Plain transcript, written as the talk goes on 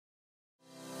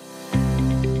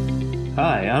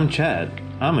Hi, I'm Chad.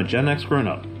 I'm a Gen X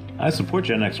grown-up. I support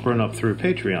Gen X GrownUp through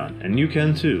Patreon, and you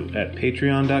can too at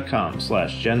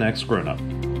patreon.com/GenXGrownUp.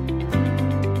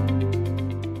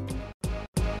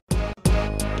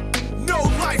 No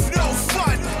life, no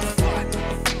fun.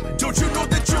 Don't you know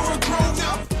that you're a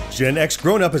grown-up? Gen X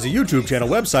Grown Up is a YouTube channel,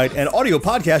 website, and audio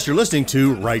podcast you're listening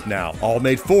to right now. All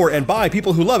made for and by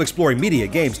people who love exploring media,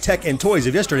 games, tech, and toys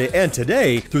of yesterday and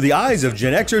today through the eyes of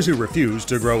Gen Xers who refuse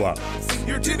to grow up.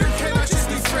 Your dinner cannot just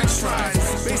be French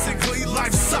fries. Basically,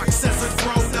 life sucks as a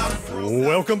grown-up.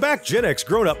 Welcome back, Gen X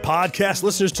Grown Up podcast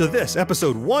listeners, to this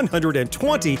episode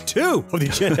 122 of the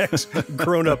Gen X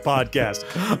Grown Up podcast.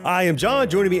 I am John.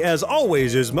 Joining me as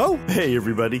always is Mo. Hey,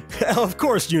 everybody. Of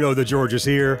course, you know that George is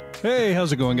here. Hey,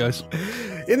 how's it going, guys?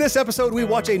 In this episode, we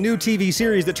watch a new TV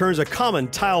series that turns a common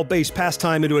tile-based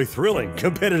pastime into a thrilling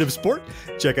competitive sport.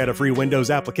 Check out a free Windows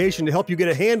application to help you get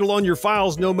a handle on your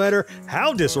files no matter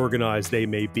how disorganized they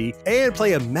may be, and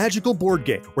play a magical board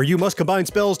game where you must combine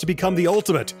spells to become the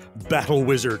ultimate battle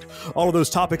wizard. All of those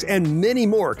topics and many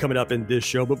more coming up in this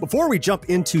show. But before we jump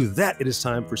into that, it is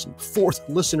time for some fourth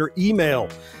listener email.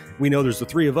 We know there's the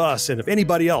three of us, and if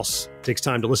anybody else takes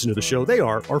time to listen to the show, they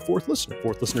are our fourth listener.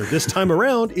 Fourth listener this time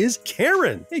around is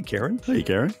Karen. Hey, Karen. Hey,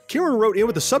 Karen. Karen wrote in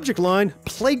with the subject line,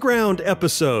 Playground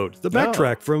episode, the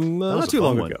backtrack from not too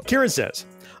long ago. Karen says,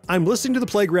 I'm listening to the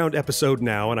Playground episode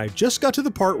now, and I just got to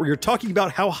the part where you're talking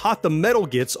about how hot the metal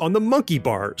gets on the monkey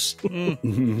bars.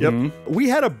 Yep. We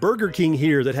had a Burger King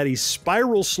here that had a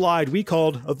spiral slide we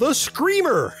called the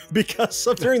Screamer because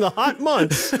of during the hot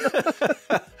months.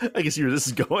 I can see where this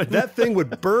is going. That thing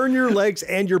would burn your legs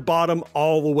and your bottom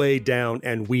all the way down,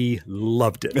 and we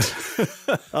loved it.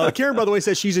 Karen, by the way,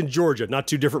 says she's in Georgia, not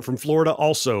too different from Florida,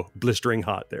 also blistering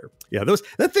hot there. Yeah,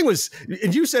 that thing was,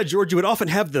 and you said, George, you would often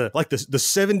have the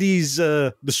 70s,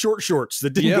 the short shorts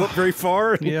that didn't go up very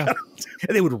far.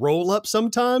 And they would roll up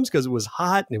sometimes because it was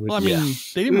hot. And it was, well, I mean,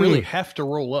 they didn't really have to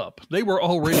roll up. They were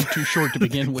already too short to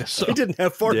begin with. So they didn't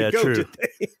have far to go, did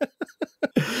they?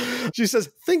 She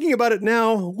says, thinking about it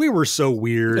now, we were so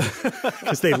weird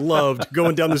because they loved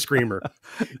going down the Screamer.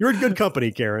 You're in good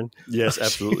company, Karen. Yes,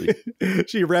 absolutely.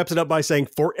 She wraps it up by saying,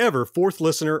 forever, fourth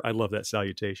listener. I love that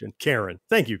salutation. Karen.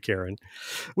 Thank you, Karen.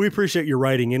 We appreciate your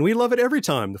writing, and we love it every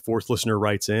time the fourth listener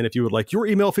writes in. If you would like your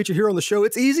email featured here on the show,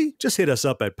 it's easy. Just hit us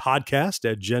up at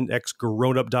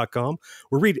podcast@genxgrownup.com.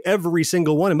 We'll read every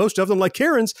single one, and most of them, like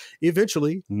Karen's,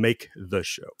 eventually make the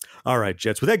show. All right,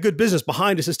 Jets, with that good business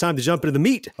behind us, it's time to jump into the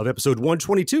meat of episode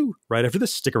 122 right after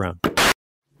this. Stick around.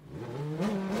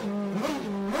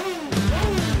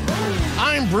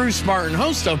 I'm Bruce Martin,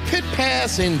 host of Pit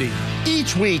Pass Indy.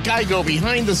 Each week, I go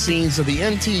behind the scenes of the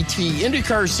NTT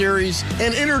IndyCar Series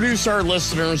and introduce our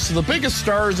listeners to the biggest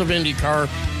stars of IndyCar,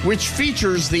 which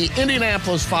features the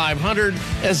Indianapolis 500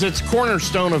 as its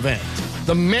cornerstone event.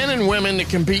 The men and women that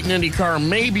compete in IndyCar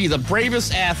may be the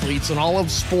bravest athletes in all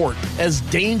of sport, as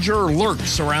danger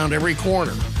lurks around every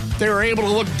corner. They are able to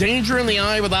look danger in the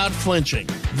eye without flinching.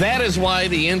 That is why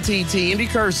the NTT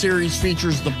IndyCar Series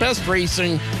features the best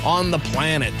racing on the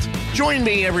planet. Join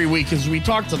me every week as we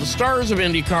talk to the stars of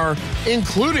IndyCar,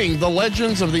 including the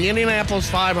legends of the Indianapolis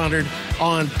 500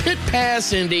 on Pit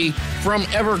Pass Indy from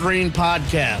Evergreen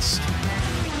Podcast.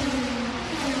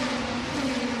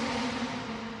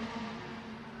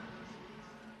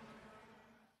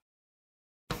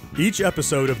 Each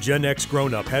episode of Gen X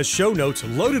Grown Up has show notes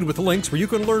loaded with links where you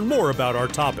can learn more about our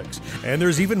topics. And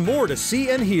there's even more to see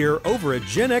and hear over at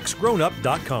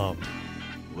GenXGrownUp.com.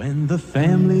 When the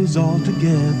family's all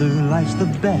together, life's the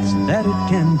best that it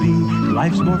can be.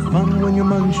 Life's more fun when you're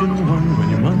munching when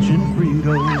you're munching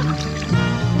Fritos.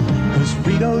 'Cause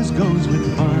Fritos goes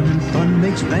with fun, and fun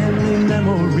makes family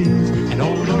memories. And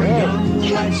old or young,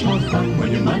 life's more fun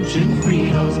when you're munching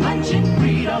Fritos. Munching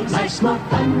Fritos. Life's more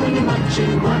fun when you're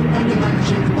munching one, when you're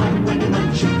munching one, when you're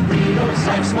munching Fritos.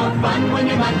 Life's more fun when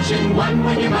you're munching one,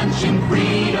 when you're munching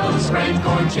Fritos. Fried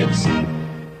corn chips.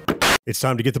 It's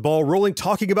time to get the ball rolling,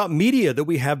 talking about media that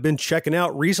we have been checking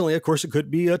out recently. Of course, it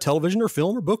could be a television or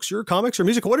film or books or comics or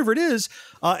music, whatever it is.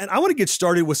 And I want to get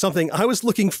started with something I was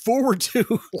looking forward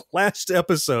to last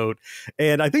episode.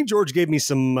 And I think George gave me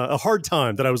a hard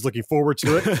time that I was looking forward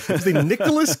to it. It's the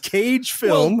Nicolas Cage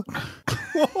film.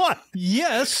 What?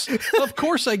 Yes, of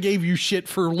course I gave you shit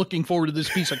for looking forward to this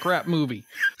piece of crap movie.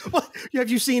 What? Have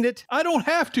you seen it? I don't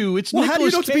have to. It's Well, how do you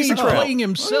Nicolas know it's a piece Cage of crap? playing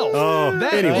himself. Oh,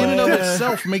 that anyway. in and of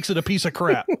itself makes it a piece of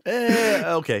crap.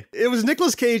 Okay. It was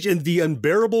Nicolas Cage in The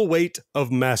Unbearable Weight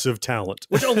of Massive Talent,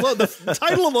 which the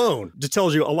title alone just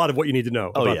tells you a lot of what you need to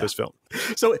know about this film.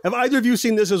 So have either of you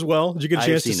seen this as well? Did you get a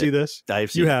chance to see this? I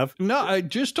have seen You it. have? No, I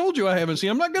just told you I haven't seen.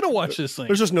 I'm not going to watch this thing.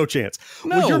 There's just no chance.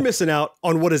 No. Well, you're missing out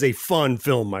on what is a fun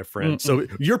film, my friend. So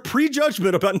your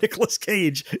prejudgment about Nicolas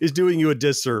Cage is doing you a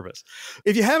disservice.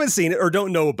 If you haven't seen it or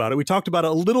don't know about it, we talked about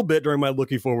it a little bit during my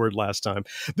Looking Forward last time.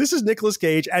 This is Nicolas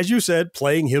Cage, as you said,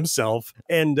 playing himself,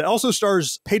 and also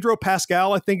stars Pedro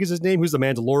Pascal, I think is his name, who's the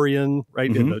Mandalorian,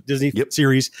 right, in the Disney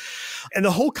series. And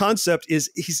the whole concept is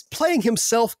he's playing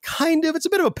himself, kind of. It's a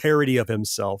bit of a parody of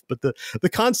himself, but the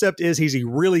concept is he's a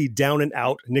really down and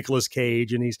out Nicolas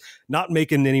Cage, and he's not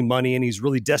making any money, and he's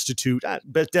really destitute.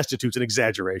 Destitute's an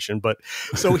exaggeration, but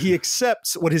so he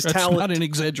accepts what his That's talent. not an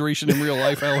exaggeration in real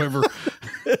life, however.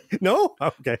 No?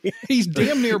 Okay. He's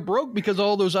damn near broke because of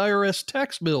all those IRS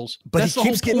tax bills. But That's he the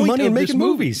keeps whole getting point money of and this making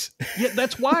movie. movies. Yeah,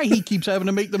 that's why he keeps having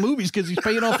to make the movies, because he's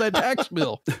paying off that tax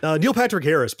bill. Neil Patrick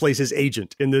Harris plays his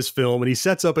agent in this film, and he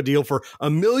sets up a deal for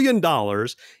 $1 million.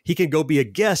 He can go be a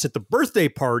guest at the birthday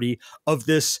party of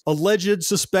this alleged,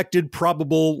 suspected,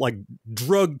 probable, like,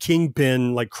 drug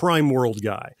kingpin, like, crime world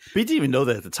guy. But he didn't even know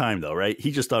that at the time, though, right?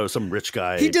 He just thought it was some rich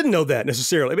guy. He didn't know that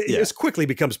necessarily. I mean, it quickly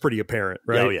becomes pretty apparent,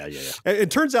 right? Oh, yeah. And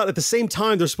it turns out at the same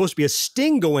time, there's supposed to be a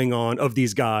sting going on of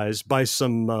these guys by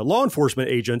some law enforcement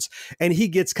agents, and he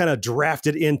gets kind of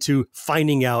drafted into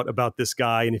finding out about this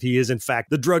guy and if he is, in fact,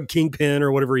 the drug kingpin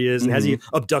or whatever he is, and has he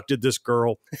abducted this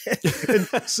girl. And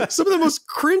some of the most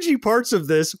cringy parts of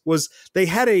this was they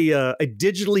had a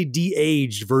digitally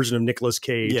de-aged version of Nicolas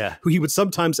Cage, who he would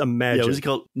sometimes imagine. Yeah, what was he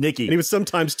called? Nicky. And he would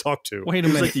sometimes talk to. Wait a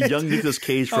He was minute. like the young Nicolas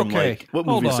Cage from like, what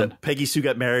hold movie is on. that? Peggy Sue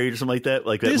Got Married or something like that?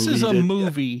 Like that This movie is he a did?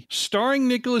 movie starring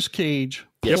Nicolas Cage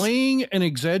Yes. playing an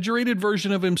exaggerated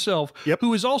version of himself,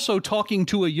 who is also talking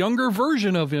to a younger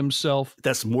version of himself.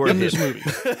 That's more in of this it.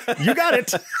 movie. You got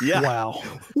it. Yeah. Wow.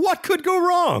 What could go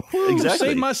wrong? Exactly.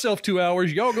 Save myself 2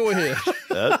 hours. Y'all go ahead.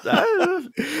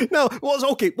 No, well,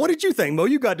 okay. What did you think, Mo?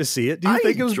 You got to see it. Do you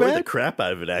think it was enjoyed bad? the crap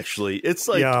out of it, actually. It's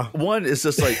like, one, it's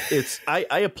just like,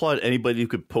 I applaud anybody who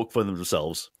could poke fun of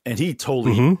themselves. And he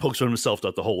totally pokes fun of himself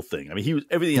throughout the whole thing. I mean, he was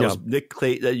everything else, Nick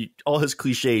Clay, all his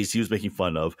cliches he was making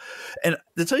fun of. And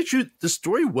to tell you the truth, the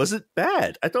story wasn't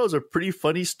bad. I thought it was a pretty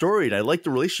funny story, and I liked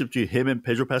the relationship between him and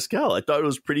Pedro Pascal. I thought it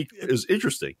was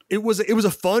interesting. It was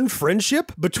a fun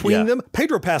friendship between them.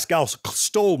 Pedro Pascal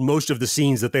stole most of the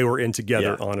scenes that they were in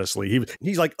together, honestly.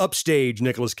 He's like upstage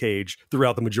Nicolas Cage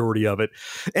throughout the majority of it.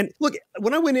 And look,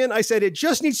 when I went in, I said, it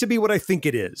just needs to be what I think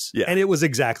it is. Yeah. And it was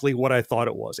exactly what I thought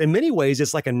it was. In many ways,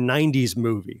 it's like a 90s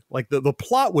movie. Like the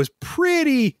plot was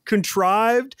pretty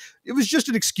contrived. It was just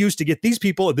an excuse to get these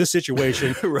people in this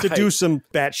situation to do some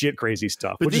batshit crazy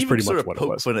stuff, But which is pretty much what it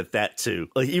was. Fun at that too.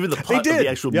 Like even the plot of the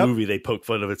actual movie, they poke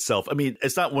fun of itself. I mean,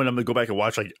 it's not one I'm gonna go back and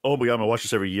watch like, oh my god, I'm gonna watch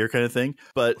this every year kind of thing.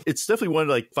 But it's definitely one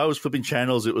like if I was flipping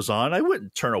channels, it was on, I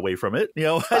wouldn't turn away from it. You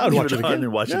know, I'd watch leave it it on again.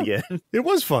 and watch it again. It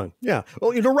was fun. Yeah.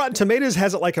 Well, you know, Rotten Tomatoes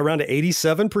has it like around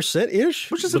 87% ish,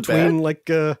 Which isn't between bad. like,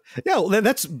 well,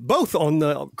 that's both on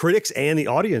the critics and the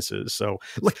audiences. So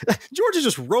like, George is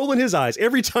just rolling his eyes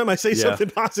every time I say something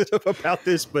positive about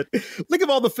this. But think of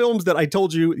all the films that I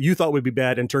told you thought would be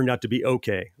bad and turned out to be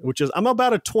okay, which is I'm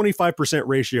about a 25%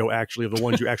 ratio actually of the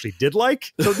ones you actually did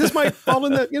like. So this might fall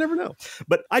in that. You never know.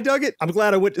 But I dug it. I'm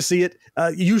glad I went to see it.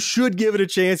 You should give it a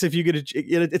chance if you get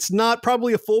it's not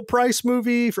probably a full price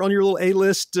movie on your little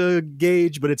A-list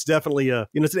gauge, but it's definitely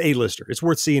it's an A-lister. It's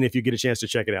worth seeing if you get a chance to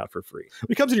check it out for free.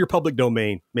 When it comes in your public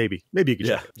domain, maybe you can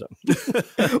check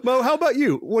it out. Mo, how about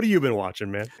you? What have you been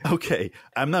watching, man? Okay,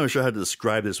 I'm not sure how to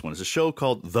describe this one. It's a show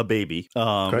called The Baby.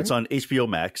 It's on HBO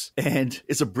Max, and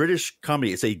it's a British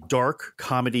comedy. It's a dark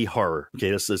comedy horror.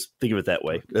 Okay, let's think of it that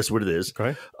way. That's what it is.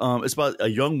 Okay. It's about a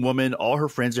young woman. All her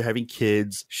friends are having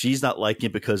kids. She's not liking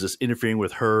it because it's interfering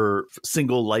with her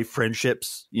single life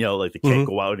friendships. You know, like they can't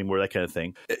go out anymore, that kind of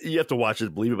thing. You have to watch it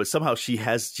to believe it, but somehow she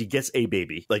gets a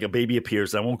baby. Like a baby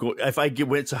appears. I won't go if I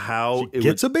went to how She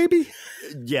gets a baby?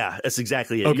 Yeah, that's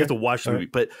exactly it. Okay. You have to watch the movie.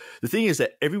 But the thing is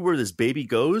that everywhere this baby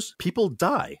goes, people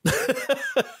die.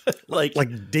 like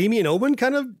Damien Owen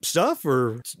kind of stuff,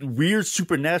 or weird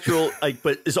supernatural,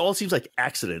 but it all seems like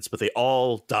accidents, but they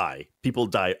all die. People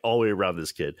die all the way around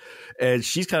this kid. And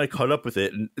she's kind of caught up with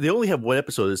it. And they only have one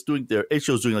episode.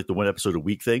 HBO's doing like the one episode a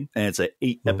week thing. And it's like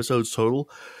 8 episodes total.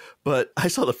 But I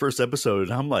saw the first episode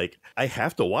and I'm like, I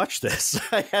have to watch this.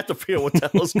 I have to figure out what the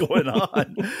hell is going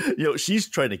on. She's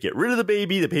trying to get rid of the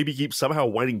baby. The baby keeps somehow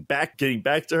getting back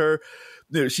to her.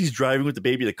 She's driving with the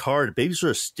baby in the car, and the baby's sort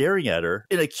of staring at her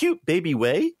in a cute baby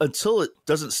way until it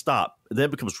doesn't stop. And then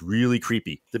it becomes really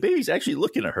creepy. The baby's actually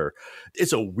looking at her.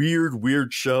 It's a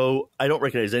weird show. I don't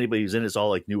recognize anybody who's in it. It's all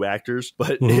like new actors,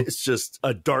 but it's just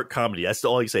a dark comedy. That's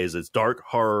all I can say is it's dark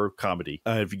horror comedy.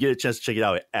 If you get a chance to check it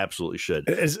out, I absolutely should.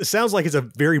 It sounds like it's a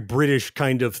very British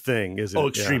kind of thing, isn't it? Oh,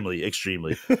 extremely.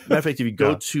 Matter of fact, if you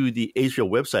go to the HBO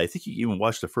website, I think you can even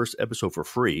watch the first episode for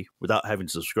free without having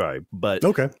to subscribe. But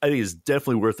I think it's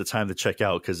definitely worth the time to check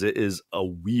out because it is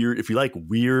if you like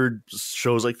weird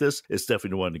shows like this, it's definitely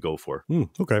the one to go for.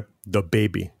 Okay. The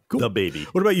Baby. Cool. The Baby.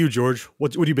 What about you, George?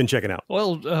 What have you been checking out?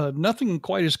 Well, nothing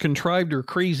quite as contrived or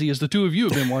crazy as the two of you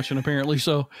have been watching, apparently.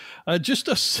 So just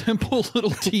a simple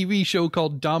little TV show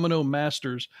called Domino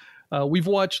Masters. We've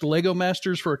watched Lego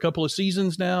Masters for a couple of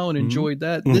seasons now and enjoyed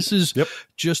that. This is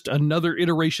just another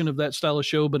iteration of that style of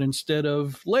show, but instead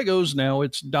of Legos, now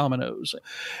it's dominoes.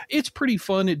 It's pretty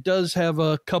fun. It does have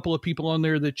a couple of people on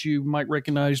there that you might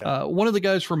recognize. One of the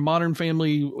guys from Modern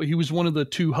Family, he was one of the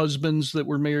two husbands that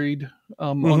were married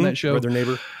on that show. Brother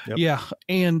neighbor. Yep. Yeah.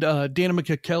 And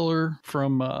Danica Keller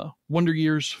from Wonder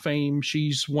Years fame.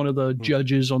 She's one of the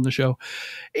judges on the show.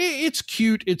 It's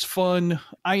cute. It's fun.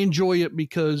 I enjoy it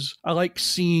because I like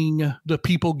seeing the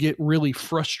people get really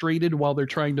frustrated while they're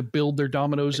trying to build their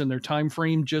dominoes in their time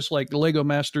frame. Just like Lego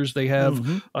Masters, they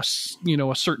have a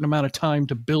certain amount of time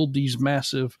to build these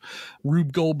massive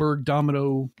Rube Goldberg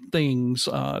domino things.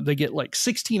 They get like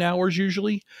 16 hours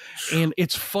usually. And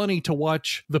it's funny to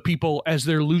watch the people as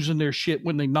they're losing their shit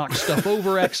when they knock stuff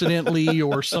over accidentally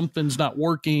or something's not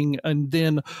working. And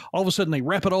then all of a sudden they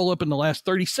wrap it all up in the last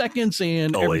 30 seconds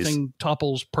and everything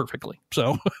topples perfectly.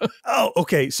 So,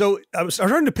 okay. So I was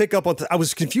trying to pick up on, I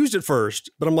was confused at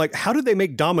first, but I'm like, how did they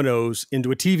make dominoes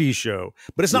into a TV show?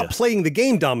 But it's not playing the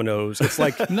game dominoes. It's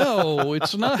like, no,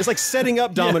 it's not. It's like setting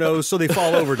up dominoes so they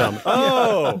fall over dominoes.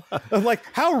 Oh, I'm like,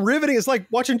 how riveting. It's like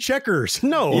watching checkers.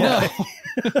 No. Yeah.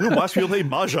 Watch people play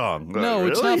Mahjong. No,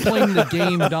 it's not playing the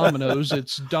game dominoes.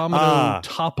 It's domino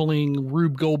toppling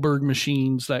Rube Goldberg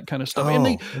machines, that kind of stuff.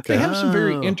 And they have some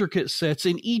very intricate sets,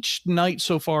 and each night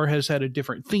so far has had a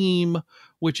different theme,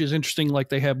 which is interesting. Like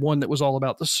they had one that was all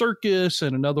about the circus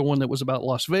and another one that was about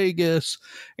Las Vegas.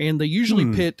 And they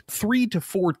usually pit 3 to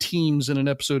 4 teams in an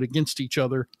episode against each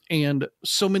other. And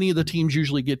so many of the teams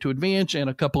usually get to advance and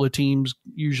a couple of teams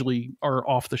usually are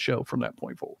off the show from that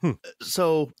point forward.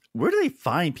 So where do they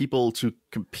find people to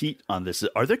compete on this?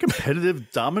 Are there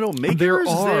competitive domino makers? There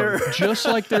are. Just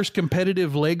like there's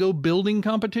competitive Lego building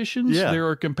competitions, there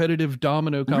are competitive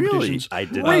domino competitions. Really? I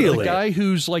did not know The guy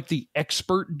who's like the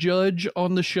expert judge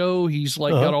on the show, he's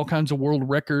like got all kinds of world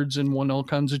records and won all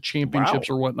kinds of championships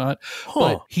or whatnot.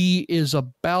 But he is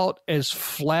about as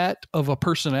flat of a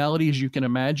personality as you can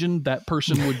imagine that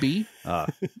person would be.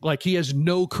 Like he has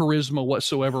no charisma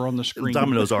whatsoever on the screen.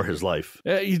 Dominoes are his life.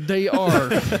 They are.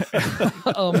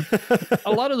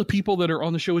 A lot of the people that are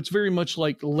on the show, it's very much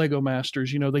like Lego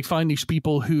Masters. You know, they find these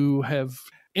people who have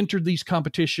entered these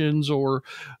competitions, or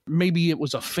maybe it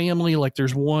was a family. Like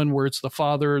there's one where it's the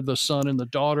father, the son, and the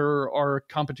daughter are a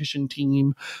competition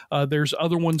team. There's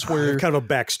other ones where kind of a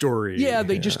backstory. Yeah,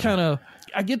 they just kind of,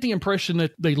 I get the impression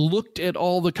that they looked at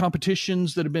all the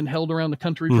competitions that have been held around the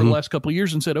country for the last couple of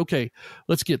years and said, okay,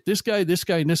 let's get this guy,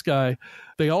 and this guy.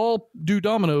 They all do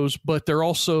dominoes, but they're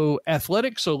also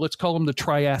athletic. So let's call them the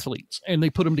triathletes. And they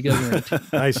put them together in a team.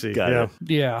 I see.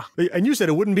 Yeah. And you said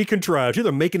it wouldn't be contrived.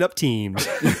 You're making up teams.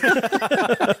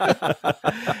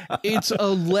 It's a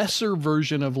lesser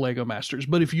version of Lego Masters.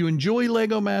 But if you enjoy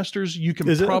Lego Masters, you can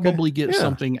probably get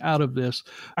something out of this.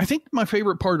 I think my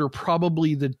favorite part are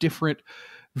probably the different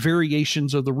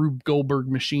variations of the Rube Goldberg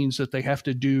machines that they have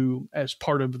to do as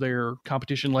part of their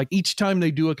competition. Like each time they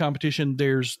do a competition,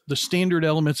 there's the standard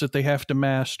elements that they have to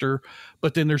master,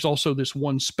 but then there's also this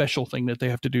one special thing that they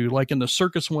have to do. Like in the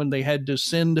circus one, they had to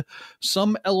send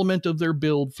some element of their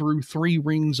build through 3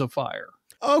 rings of fire.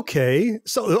 Okay.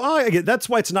 So I get that's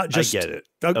why it's not just, I get it.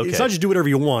 It's not just do whatever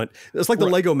you want. It's like the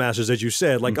Lego Masters, as you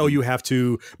said, like, you have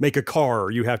to make a car,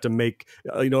 or you have to make,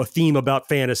 a theme about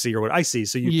fantasy or what I see.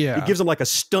 So it gives them like a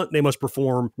stunt they must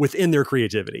perform within their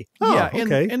creativity.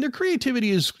 And their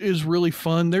creativity is really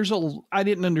fun. I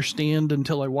didn't understand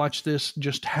until I watched this,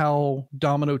 just how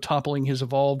domino toppling has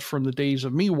evolved from the days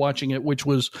of me watching it, which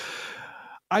was,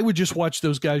 I would just watch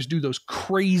those guys do those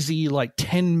crazy, like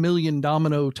 10 million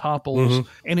domino topples.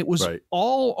 And it was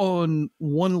all on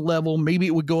one level. Maybe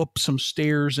it would go up some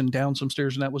stairs and down some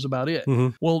stairs, and that was about it.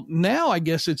 Well, now I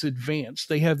guess it's advanced.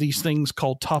 They have these things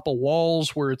called topple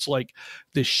walls, where it's like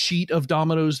this sheet of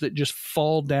dominoes that just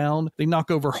fall down. They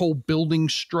knock over whole building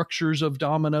structures of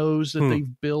dominoes that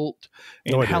they've built,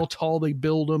 and how tall they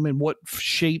build them and what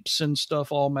shapes and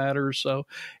stuff all matters. So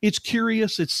it's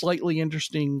curious. It's slightly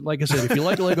interesting. Like I said, if you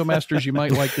like Lego Masters, you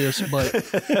might like this, but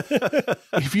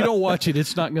if you don't watch it,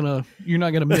 you're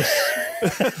not gonna miss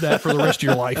that for the rest of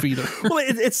your life either. Well,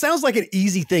 it sounds like an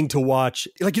easy thing to watch.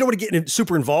 Like, you don't want to get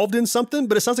super involved in something,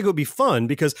 but it sounds like it would be fun,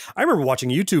 because I remember watching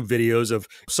YouTube videos of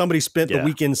somebody spent the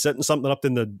weekend setting something up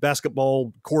in the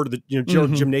basketball court of the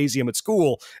gymnasium at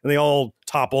school, and they all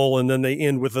topple, and then they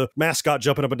end with a mascot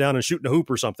jumping up and down and shooting a hoop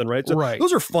or something, right? So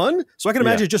those are fun. So I can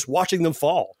imagine just watching them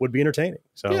fall would be entertaining.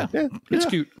 So yeah, it's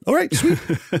cute. All right, sweet.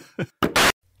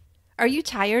 Are you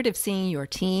tired of seeing your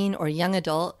teen or young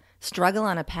adult struggle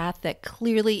on a path that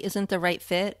clearly isn't the right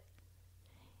fit?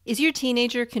 Is your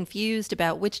teenager confused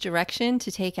about which direction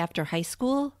to take after high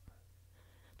school?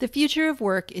 The future of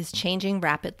work is changing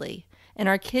rapidly, and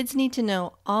our kids need to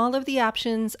know all of the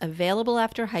options available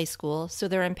after high school so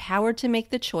they're empowered to make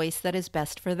the choice that is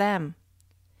best for them.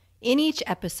 In each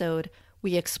episode,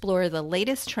 we explore the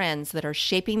latest trends that are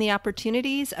shaping the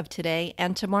opportunities of today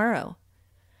and tomorrow.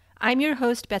 I'm your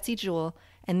host, Betsy Jewell,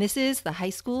 and this is the High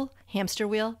School Hamster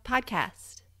Wheel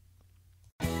Podcast.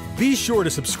 Be sure to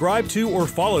subscribe to or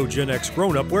follow Gen X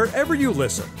Grown Up wherever you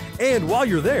listen. And while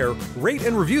you're there, rate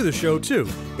and review the show too.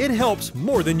 It helps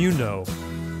more than you know.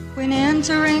 When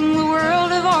entering the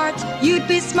world of art, you'd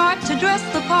be smart to dress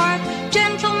the part.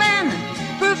 Gentlemen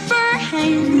prefer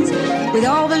Hanes. With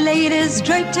all the ladies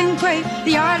draped in crepe,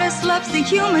 the artist loves the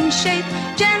human shape.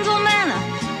 Gentlemen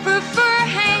prefer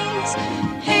Hanes.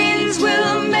 Hanes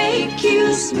will make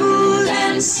you smooth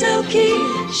and silky,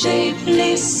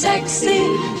 shapely, sexy.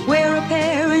 Wear a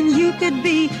pair and you could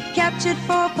be captured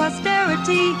for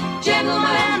posterity.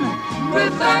 Gentlemen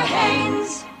prefer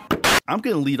Hanes. I'm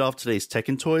going to lead off today's Tech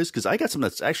and Toys because I got something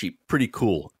that's actually pretty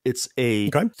cool. It's a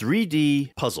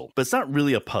 3D puzzle, but it's not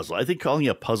really a puzzle. I think calling it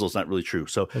a puzzle is not really true.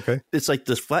 So it's like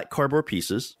this flat cardboard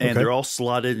pieces, and they're all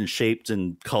slotted and shaped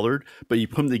and colored, but you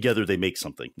put them together, they make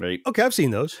something, right? Okay, I've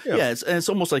seen those. Yeah, it's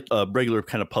almost like a regular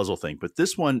kind of puzzle thing. But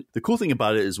this one, the cool thing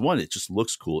about it is, one, it just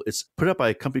looks cool. It's put up by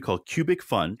a company called Cubic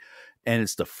Fun, and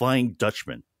it's the Flying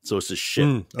Dutchman. So it's a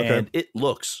ship, and it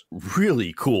looks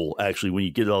really cool, actually, when you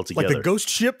get it all together. Like the ghost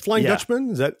ship, Flying Dutchman?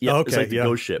 Is that? Yeah, it's like the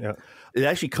ghost ship. Yeah. It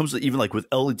actually comes with, even like with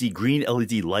green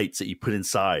LED lights that you put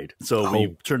inside. So when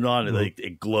you turn it on,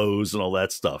 it glows and all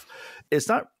that stuff. It's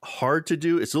not hard to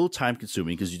do. It's a little time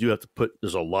consuming because you do have to put,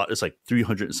 there's a lot, it's like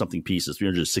 300 and something pieces,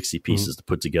 360 pieces to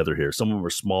put together here. Some of them are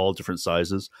small, different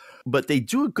sizes, but they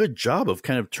do a good job of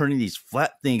kind of turning these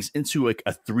flat things into like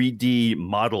a 3D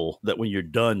model that when you're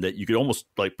done, that you could almost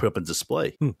like put up on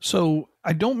display. So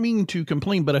I don't mean to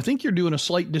complain, but I think you're doing a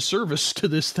slight disservice to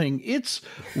this thing. It's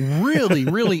really,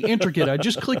 really intricate. I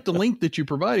just clicked the link that you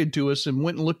provided to us and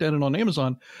went and looked at it on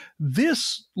Amazon.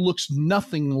 This looks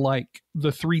nothing like the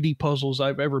 3D puzzles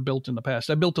I've ever built in the past.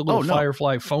 I built a little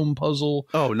Firefly foam puzzle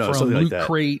from Loot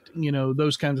Crate,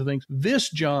 those kinds of things. This,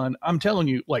 John, I'm telling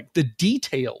you, like the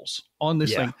details on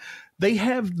this thing. They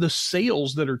have the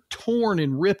sails that are torn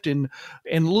and ripped and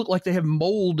look like they have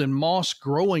mold and moss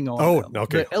growing on them.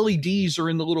 Okay. The LEDs are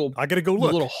in the little I gotta go look.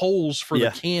 The little holes for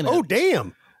the cannon. Oh,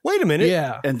 damn. Wait a minute.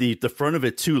 Yeah. And the front of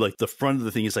it too, like the front of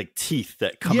the thing is like teeth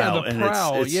that come out. The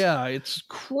prow. It's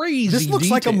crazy. This looks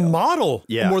like a model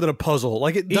more than a puzzle.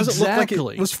 Like it doesn't look like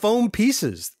it was foam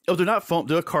pieces. Oh, they're not foam.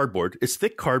 They're cardboard. It's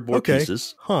thick cardboard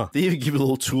pieces. Huh. They even give you a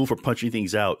little tool for punching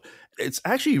things out. It's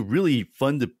actually really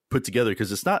fun to put together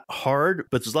because it's not hard,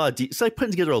 but there's a lot of it's like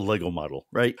putting together a Lego model,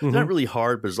 right? It's not really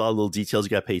hard, but there's a lot of little details you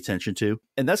got to pay attention to.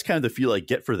 And that's kind of the feel I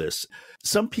get for this.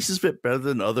 Some pieces fit better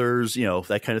than others,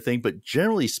 that kind of thing. But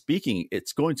generally speaking,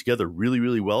 it's going together really,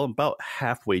 really well. I'm about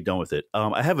halfway done with it.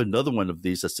 I have another one of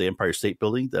these, that's the Empire State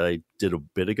Building that I did a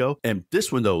bit ago. And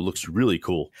this one, though, looks really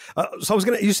cool. So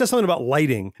you said something about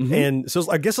lighting. And so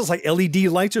I guess it's like LED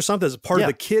lights or something as part of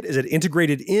the kit. Is it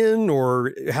integrated in,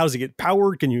 or how does it get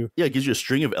powered? Can you? Yeah, it gives you a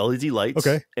string of LED lights.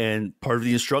 Okay. And part of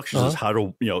the instructions is how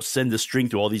to, send the string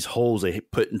through all these holes they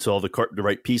put into all the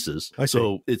right pieces. I see.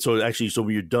 So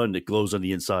when you're done, it glows on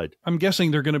the inside. I'm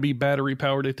guessing they're going to be battery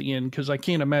powered at the end because I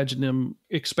can't imagine them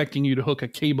expecting you to hook a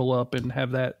cable up and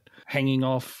have that hanging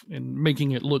off and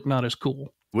making it look not as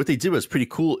cool. What they did was pretty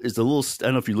cool is the little, I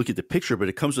don't know if you look at the picture, but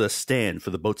it comes with a stand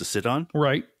for the boat to sit on.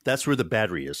 Right. That's where the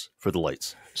battery is for the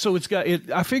lights. So it's got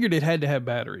it. I figured it had to have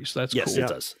batteries. That's yes, cool. It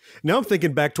does. Now I'm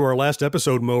thinking back to our last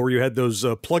episode, Mo, where you had those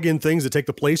plug-in things that take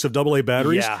the place of AA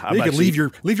batteries. Yeah, you can leave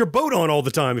your boat on all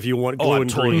the time if you want. I'm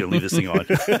totally gonna leave this thing on.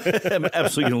 I'm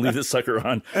absolutely gonna leave this sucker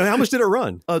on. And how much did it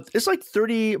run? It's like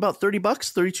about $30,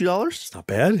 $32. It's not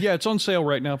bad. Yeah, it's on sale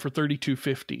right now for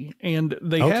 $32.50, and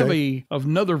they have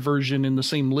another version in the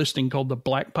same listing called the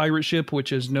Black Pirate Ship,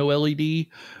 which is no LED,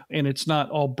 and it's not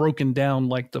all broken down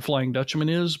like the Flying Dutchman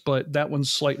is, but that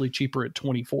one's slightly cheaper at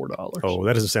 $24. Oh,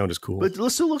 that doesn't sound as cool. But it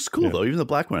still looks cool though. Even the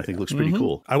black one, I think, looks pretty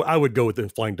cool. I would go with the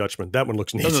Flying Dutchman. That one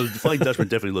looks neat. No, the Flying Dutchman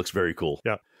definitely looks very cool.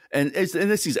 Yeah. And as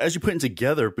you put it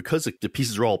together, because the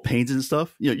pieces are all painted and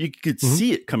stuff, you could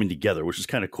see it coming together, which is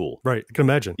kind of cool. Right. I can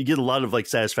imagine. You get a lot of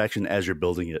satisfaction as you're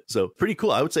building it. So pretty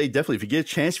cool. I would say definitely if you get a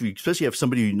chance, if you especially have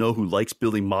somebody who likes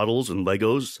building models and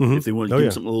Legos, if they want to do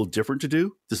something a little different to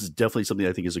do, this is definitely something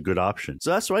I think is a good option. So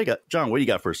that's what I got. John, what do you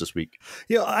got for us this week?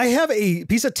 Yeah, I have a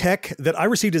piece of tech that I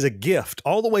received as a gift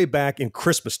all the way back in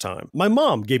Christmas time. My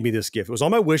mom gave me this gift. It was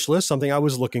on my wish list, something I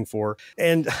was looking for.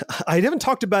 And I haven't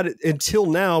talked about it until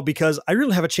now because I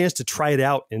really have a chance to try it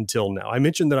out until now. I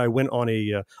mentioned that I went on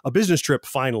a business trip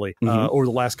finally over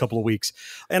the last couple of weeks.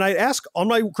 And I asked on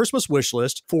my Christmas wish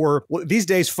list for, these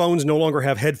days phones no longer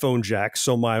have headphone jacks.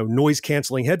 So my noise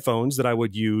canceling headphones that I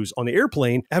would use on the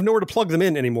airplane, I have nowhere to plug them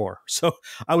in anymore. So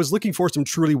I was looking for some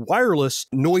truly wireless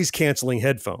noise canceling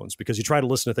headphones because you try to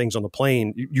listen to things on the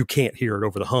plane, you can't hear it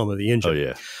over the hum of the engine. Oh,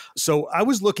 yeah. So I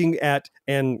was looking at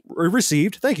and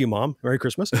received, thank you, Mom, Merry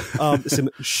Christmas, some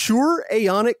Shure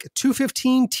Aonic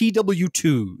 215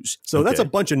 TW2s. So that's a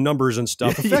bunch of numbers and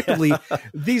stuff. Effectively,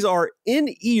 these are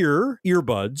in-ear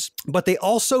earbuds, but they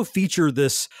also feature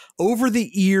this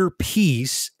over-the-ear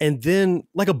piece and then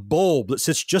like a bulb that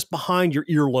sits just behind your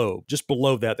earlobe, just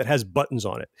below that has buttons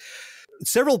on it.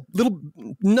 Several little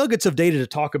nuggets of data to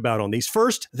talk about on these.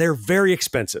 First, they're very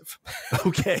expensive.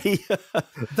 Okay.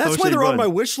 That's why they're on my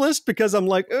wish list, because I'm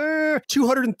like,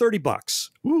 $230.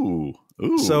 Ooh.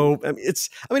 So it's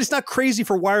not crazy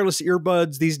for wireless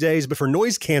earbuds these days, but for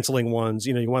noise canceling ones,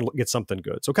 you want to get something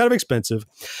good. So kind of expensive.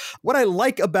 What I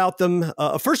like about them,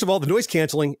 first of all, the noise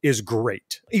canceling is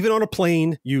great. Even on a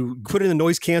plane, you put it in the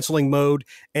noise canceling mode,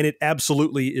 and it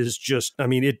absolutely is just,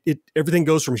 everything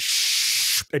goes from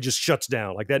it just shuts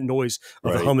down. Like that noise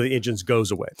of the hum of the engines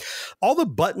goes away. All the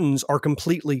buttons are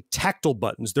completely tactile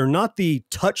buttons. They're not the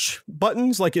touch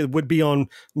buttons like it would be on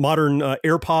modern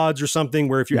AirPods or something,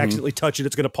 where if you accidentally touch it,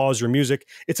 it's going to pause your music.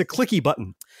 It's a clicky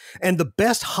button. And the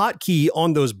best hotkey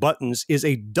on those buttons is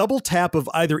a double tap of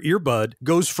either earbud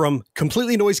goes from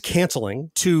completely noise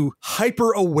canceling to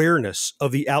hyper awareness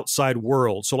of the outside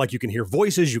world. So like you can hear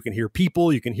voices, you can hear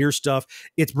people, you can hear stuff.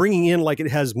 It's bringing in, like, it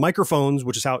has microphones,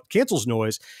 which is how it cancels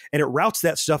noise, and it routes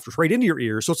that stuff right into your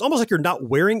ears. So it's almost like you're not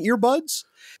wearing earbuds.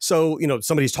 So,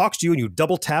 somebody talks to you and you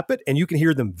double tap it and you can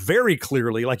hear them very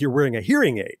clearly, like you're wearing a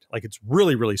hearing aid. Like it's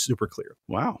really, really super clear.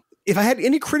 Wow. If I had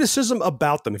any criticism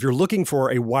about them, if you're looking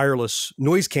for a wireless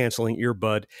noise canceling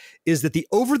earbud, is that the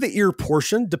over-the-ear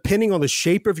portion, depending on the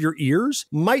shape of your ears,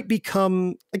 might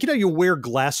become, like, you wear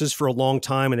glasses for a long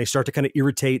time and they start to kind of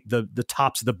irritate the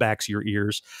tops of the backs of your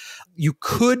ears. You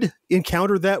could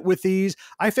encounter that with these.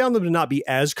 I found them to not be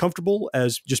as comfortable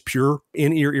as just pure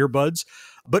in-ear earbuds.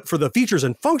 But for the features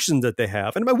and functions that they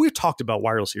have, and we've talked about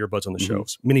wireless earbuds on the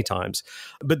shows many times,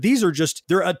 but these are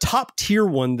they're a top tier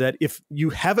one that if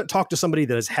you haven't talked to somebody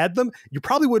that has had them, you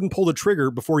probably wouldn't pull the trigger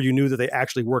before you knew that they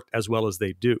actually worked as well as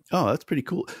they do. Oh, that's pretty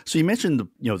cool. So you mentioned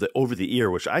the over the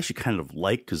ear, which I actually kind of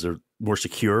like because they're more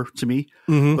secure to me.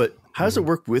 But how does it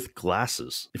work with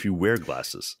glasses if you wear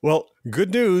glasses? Well,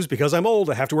 good news, because I'm old,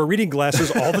 I have to wear reading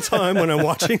glasses all the time when I'm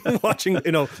watching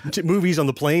movies on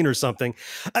the plane or something.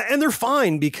 And they're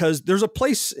fine because there's a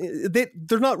place,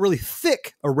 they're not really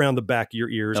thick around the back of your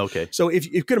ears. Okay. So if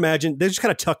you could imagine, they're just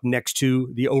kind of tucked next to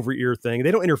the over-ear thing.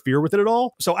 They don't interfere with it at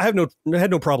all. So I had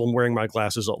no problem wearing my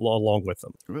glasses along with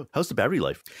them. How's the battery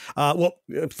life? Well,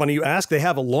 funny you ask. They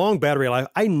have a long battery life.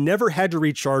 I never had to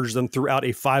recharge them throughout a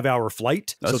 5-hour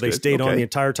flight. That's so they good. stayed on the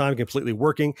entire time, completely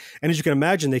working. And as you can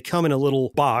imagine, they come in a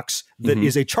little box that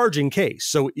is a charging case.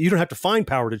 So you don't have to find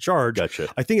power to charge. Gotcha.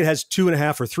 I think it has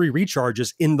 2.5 or 3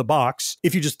 recharges in the box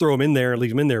if you just throw them in there and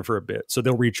leave them in there for a bit. So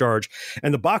they'll recharge.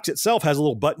 And the box itself has a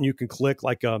little button you can click,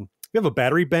 like you have a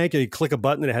battery bank and you click a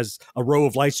button and it has a row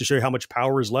of lights to show you how much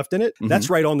power is left in it. That's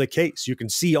right on the case. You can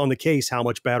see on the case how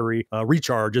much battery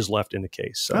recharge is left in the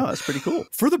case. So that's pretty cool.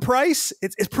 For the price,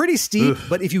 it's pretty steep,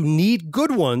 but if you need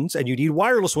good ones and you need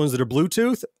wireless ones that are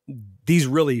Bluetooth, these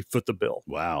really foot the bill.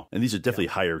 Wow. And these are definitely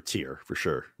higher tier for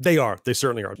sure. They are. They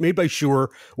certainly are. Made by Shure,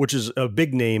 which is a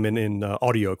big name in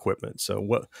audio equipment. So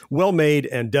well made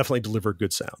and definitely deliver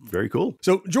good sound. Very cool.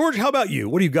 So, George, how about you?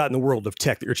 What do you got in the world of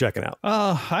tech that you're checking out?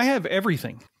 I have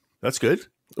everything. That's good.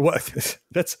 What?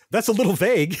 That's a little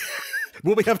vague.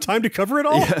 Will we have time to cover it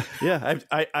all? Yeah.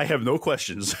 I have no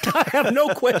questions. I have no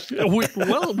questions.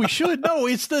 We should know.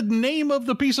 It's the name of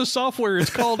the piece of software. It's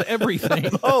called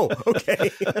Everything. Oh,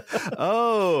 okay.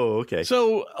 Oh, okay.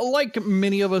 So, like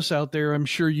many of us out there, I'm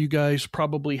sure you guys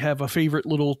probably have a favorite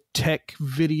little tech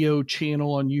video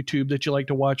channel on YouTube that you like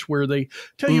to watch where they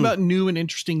tell you about new and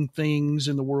interesting things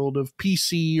in the world of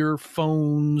PC or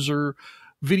phones or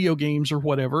video games or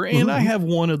whatever. And I have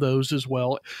one of those as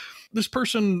well. This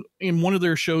person in one of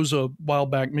their shows a while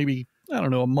back, maybe, I don't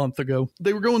know, a month ago,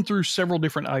 they were going through several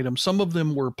different items. Some of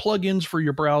them were plugins for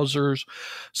your browsers.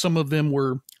 Some of them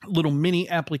were little mini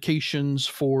applications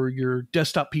for your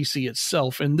desktop PC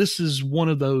itself. And this is one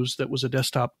of those that was a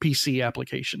desktop PC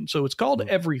application. So it's called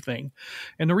Everything.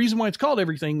 And the reason why it's called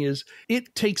Everything is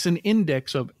it takes an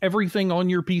index of everything on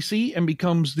your PC and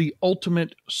becomes the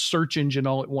ultimate search engine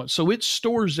all at once. So it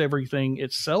stores everything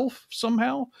itself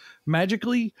somehow,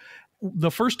 magically.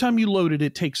 The first time you load it,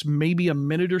 it takes maybe a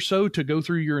minute or so to go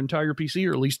through your entire PC,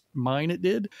 or at least mine it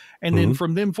did. And then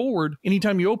from then forward,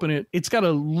 anytime you open it, it's got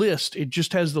a list. It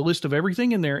just has the list of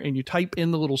everything in there, and you type in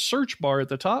the little search bar at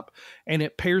the top, and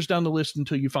it pairs down the list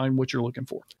until you find what you're looking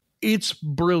for. It's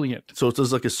brilliant. So it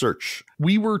does like a search.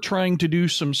 We were trying to do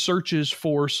some searches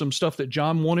for some stuff that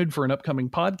John wanted for an upcoming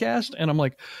podcast. And I'm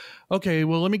like, okay,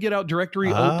 well, let me get out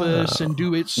Directory Opus and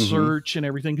do its search and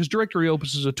everything. Because Directory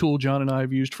Opus is a tool John and I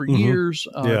have used for years.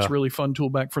 It's a really fun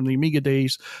tool back from the Amiga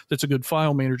days. That's a good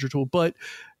file manager tool. But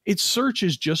its search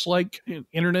is just like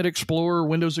Internet Explorer,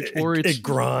 Windows Explorer. It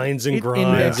grinds and it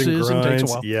grinds indexes and takes a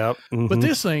while. Yep. But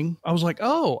this thing, I was like,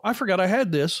 oh, I forgot I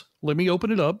had this. Let me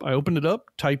open it up. I opened it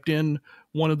up, typed in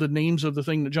one of the names of the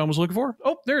thing that John was looking for.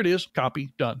 Oh, there it is.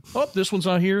 Copy. Done. Oh, this one's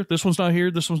not here. This one's not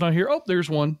here. This one's not here. Oh, there's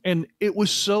one. And it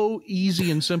was so easy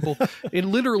and simple. It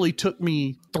literally took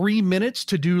me 3 minutes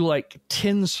to do like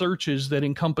 10 searches that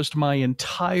encompassed my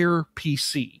entire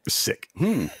PC. Sick.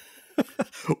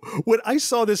 When I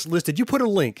saw this listed, you put a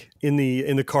link in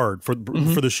the card for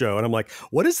the show, and I'm like,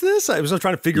 "What is this?" I was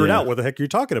trying to figure it out. What the heck you're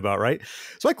talking about, right?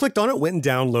 So I clicked on it, went and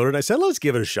downloaded. I said, "Let's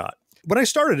give it a shot." When I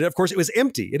started it, of course, it was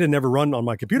empty. It had never run on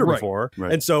my computer before.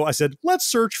 Right. And so I said, let's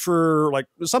search for like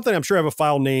something. I'm sure I have a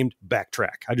file named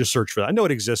Backtrack. I just searched for that. I know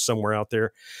it exists somewhere out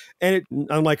there. And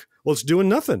I'm like, well, it's doing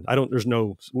nothing. There's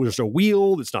no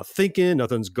wheel. It's not thinking.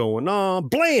 Nothing's going on.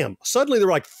 Blam! Suddenly there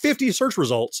were like 50 search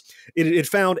results. It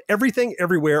found everything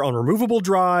everywhere on removable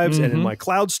drives and in my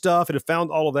cloud stuff. It had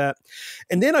found all of that.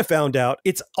 And then I found out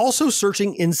it's also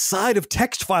searching inside of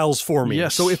text files for me.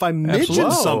 Yes, so if I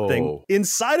mention something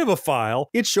inside of a file,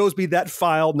 it shows me that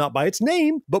file, not by its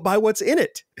name, but by what's in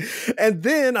it. And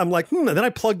then I'm like, and then I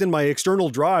plugged in my external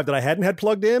drive that I hadn't had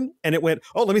plugged in, and it went,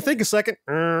 oh, let me think a second.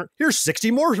 Here's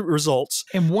 60 more results.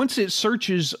 And once it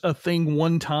searches a thing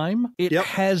one time, it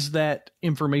has that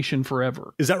information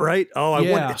forever. Is that right? Oh,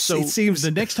 it seems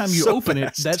the next time you open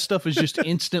it, that stuff is just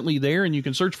instantly there and you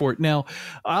can search for it. Now,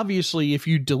 obviously, if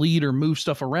you delete or move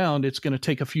stuff around, it's going to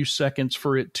take a few seconds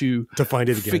for it to find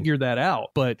it again. Figure that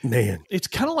out. But man, it's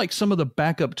kind of like some of the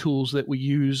backup tools that we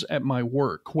use at my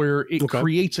work, where it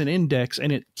creates an index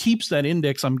and it keeps that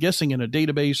index, I'm guessing, in a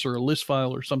database or a list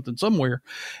file or something somewhere.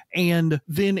 And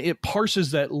then it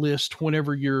parses that list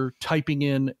whenever you're typing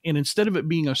in. And instead of it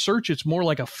being a search, it's more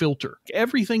like a filter.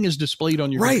 Everything is displayed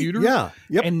on your computer. Yeah.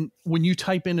 Yep. And when you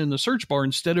type in the search bar,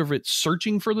 instead of it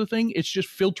searching for the thing, it's just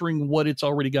filtering what it's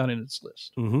already got in its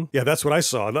list. Yeah, that's what I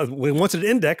saw. Once it's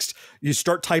indexed, you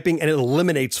start typing and it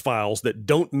eliminates files that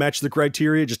don't match the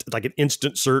criteria, just like an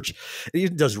instant search.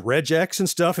 It does regex and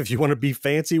stuff if you want to be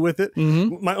fancy with it.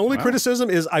 My only criticism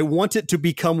is I want it to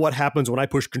become what happens when I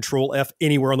push Control F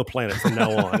anywhere on the planet from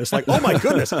now on. It's like, oh my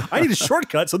goodness, I need a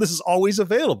shortcut, so this is always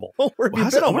available. Oh, where have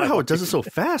you been? I wonder how it does it so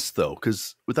fast, though,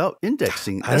 because without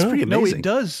indexing, that's pretty amazing. No, it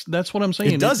does. That's what I'm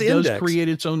saying. It does create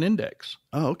its own index.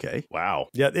 Oh, okay. Wow.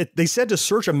 Yeah, they said to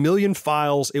search 1 million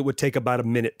files, it would take about a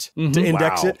minute to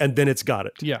index it, and then it's got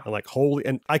it. Yeah. I'm like, holy,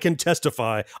 and I can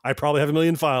testify, I probably have 1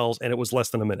 million files, and it was less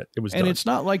than a minute. It was done. And it's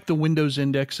not like the Windows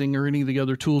indexing or any of the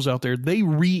other tools out there. They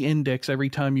re-index every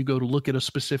time you go to look at a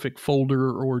specific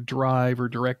folder or drive or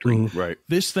directory. Right.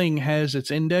 This thing has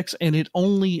its index, and it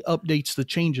only updates the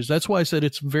changes. That's why I said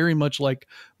it's very much like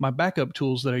my backup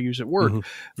tools that I use at work.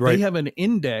 They have an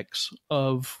index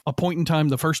of a point in time,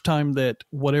 the first time that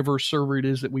whatever server it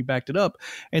is that we backed it up.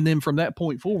 And then from that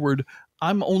point forward,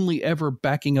 I'm only ever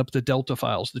backing up the Delta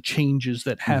files, the changes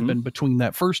that happen between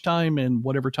that first time and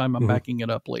whatever time I'm backing it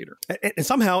up later. And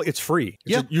somehow it's free.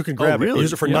 Yeah. You can grab it,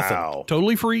 use it for nothing.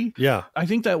 Totally free. Yeah. I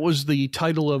think that was the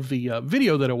title of the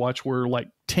video that I watched, were like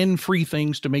 10 free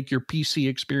things to make your PC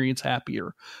experience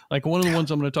happier. Like one of the ones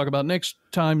I'm going to talk about next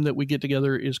time that we get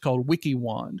together is called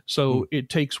WikiWand. So it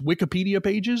takes Wikipedia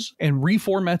pages and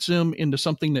reformats them into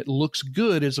something that looks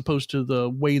good as opposed to the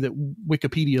way that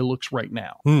Wikipedia looks right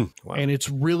now. Wow. And it's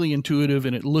really intuitive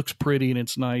and it looks pretty and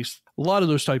it's nice. A lot of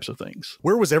those types of things.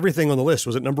 Where was everything on the list?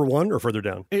 Was it number 1 or further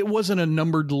down? It wasn't a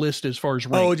numbered list as far as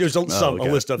rank. Oh, there's a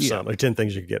list of some, like 10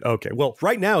 things you could get. Okay. Well,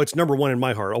 right now it's number 1 in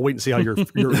my heart. I'll wait and see how your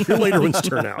later ones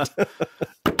turn out.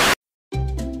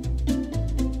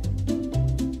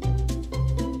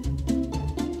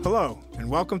 Hello, and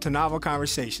welcome to Novel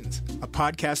Conversations, a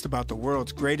podcast about the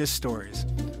world's greatest stories.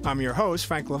 I'm your host,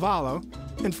 Frank Lavallo,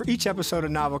 and for each episode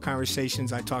of Novel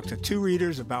Conversations, I talk to 2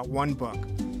 readers about one book.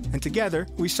 And together,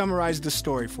 we summarize the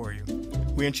story for you.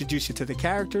 We introduce you to the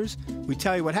characters, we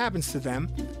tell you what happens to them,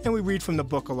 and we read from the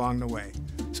book along the way.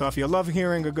 So if you love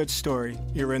hearing a good story,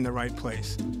 you're in the right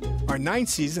place. Our 9th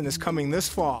season is coming this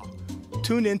fall.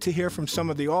 Tune in to hear from some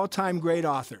of the all-time great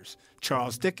authors,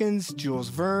 Charles Dickens, Jules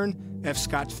Verne, F.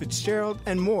 Scott Fitzgerald,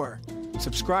 and more.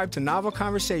 Subscribe to Novel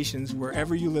Conversations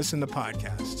wherever you listen to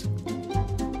podcasts.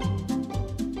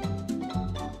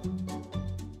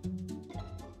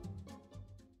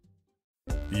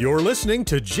 You're listening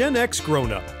to Gen X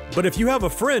Grown Up. But if you have a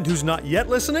friend who's not yet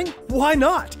listening, why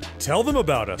not? Tell them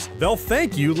about us. They'll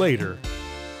thank you later.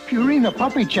 Purina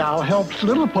Puppy Chow helps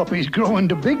little puppies grow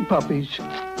into big puppies.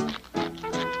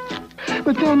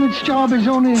 But then its job is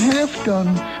only half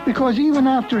done, because even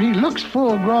after he looks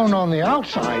full grown on the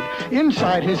outside,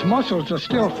 inside his muscles are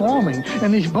still forming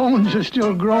and his bones are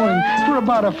still growing for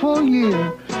about a full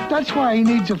year. That's why he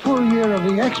needs a full year of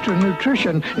the extra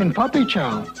nutrition in Puppy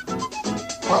Chow.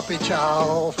 Puppy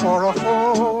Chow for a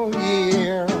full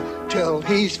year till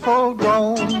he's full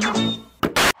grown.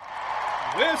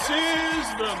 This is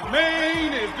the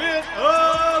main event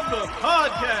of the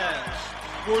podcast.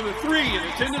 For the 3 in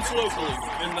attendance locally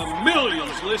and the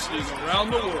millions listening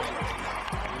around the world.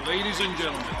 Ladies and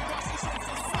gentlemen,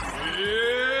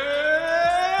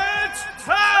 it's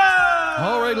time!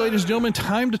 All right, ladies and gentlemen,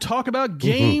 time to talk about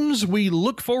games. We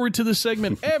look forward to this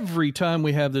segment every time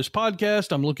we have this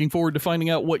podcast. I'm looking forward to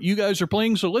finding out what you guys are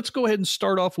playing. So let's go ahead and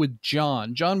start off with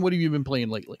John. John, what have you been playing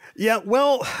lately? Yeah,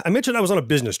 well, I mentioned I was on a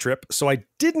business trip, so I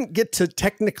didn't get to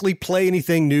technically play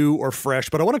anything new or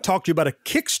fresh, but I want to talk to you about a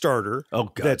Kickstarter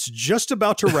that's just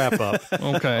about to wrap up.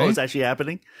 Okay. Oh, it's actually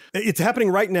happening? It's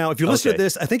happening right now. If you listen to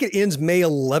this, I think it ends May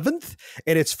 11th,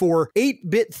 and it's for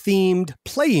 8-bit themed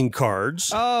playing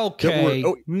cards. Okay.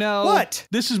 No. What?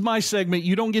 This is my segment.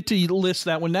 You don't get to list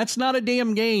that one. That's not a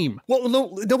damn game. Well,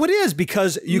 no, it is,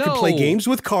 because you can play games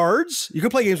with cards. You can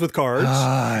play games with cards,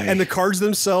 and the cards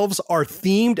themselves are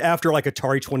themed after like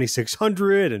Atari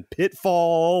 2600 and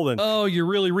Pitfall. And oh, you're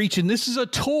really reaching. This is a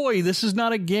toy. This is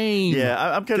not a game.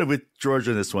 Yeah, I'm kind of with George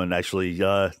on this one, actually.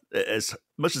 As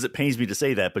much as it pains me to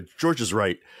say that, but George is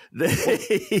right,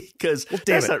 because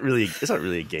it's not really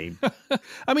a game.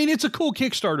 I mean, it's a cool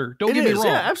Kickstarter. Don't get me wrong.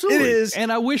 Yeah, absolutely. It is.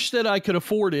 And I wish that I could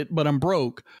afford it, but I'm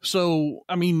broke. So,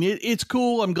 I mean, it's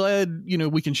cool. I'm glad,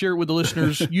 we can share it with the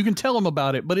listeners. You can tell them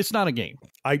about it, but it's not a game.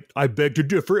 I beg to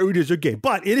differ. It is a game.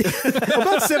 But it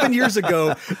about 7 years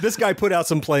ago, this guy put out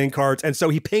some playing cards. And so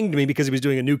he pinged me because he was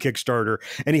doing a new Kickstarter.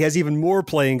 And he has even more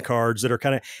playing cards that are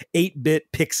kind of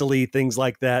 8-bit pixely, things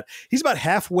like that. He's about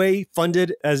halfway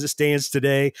funded as it stands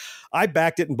today. I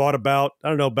backed it and bought about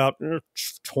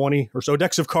 20 or so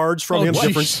decks of cards from him,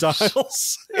 different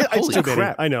styles. Holy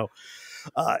crap. I know.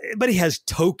 But he has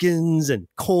tokens and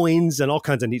coins and all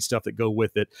kinds of neat stuff that go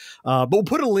with it. But we'll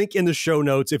put a link in the show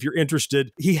notes if you're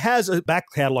interested. He has a back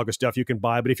catalog of stuff you can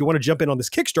buy, but if you want to jump in on this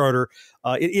Kickstarter,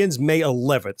 it ends May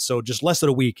 11th, so just less than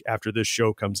a week after this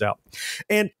show comes out.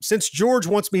 And since George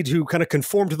wants me to kind of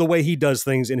conform to the way he does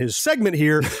things in his segment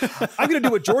here, I'm going to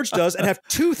do what George does and have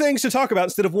 2 things to talk about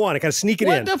instead of one. I kind of sneak it in.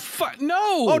 What the fuck?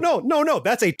 No. Oh, no.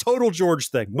 That's a total George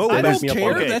thing. Mo I backs don't me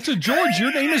care. up on it. That's a George.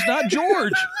 Your name is not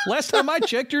George. Last time I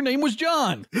checked, your name was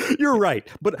John. You're right.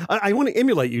 But I want to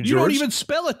emulate you, George. You don't even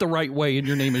spell it the right way, and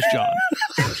your name is John.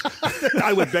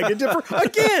 I would beg to differ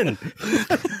again.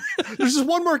 There's just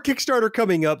one more Kickstarter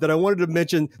coming up that I wanted to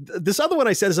mention. This other one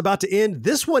I said is about to end.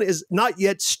 This one is not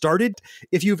yet started.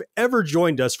 If you've ever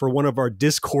joined us for one of our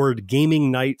Discord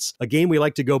gaming nights, a game we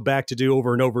like to go back to do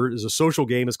over and over is a social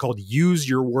game. It's called Use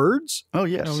Your Words. Oh,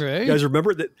 yes. Okay. You guys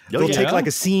remember that? They'll take like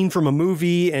a scene from a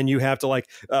movie and you have to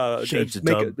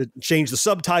change change the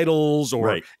subtitles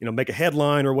or, make a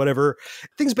headline or whatever.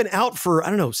 Thing's been out for,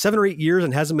 7 or 8 years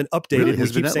and hasn't been updated. Really? We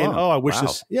keep saying, I wish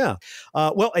this. Yeah.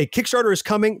 Well, a Kickstarter is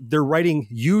coming. They're writing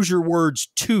Use Your Words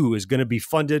 2 is going to be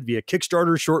funded via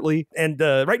Kickstarter shortly. And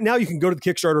right now you can go to the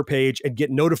Kickstarter page and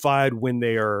get notified when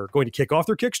they are going to kick off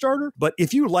their Kickstarter. But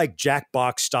if you like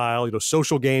Jackbox style,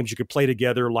 social games you could play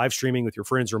together, live streaming with your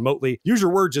friends remotely, Use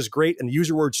Your Words is great. And Use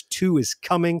Your Words 2 is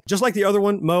coming. Just like the other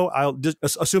one, Mo, I'll just,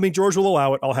 assuming George will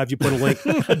allow it, I'll have you put a link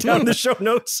down in the show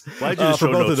notes. Why do the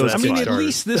show notes? I mean, at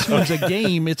least this one's a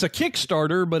game. It's a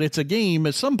Kickstarter, but it's a game.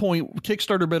 At some point,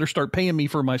 Kickstarter better start paying me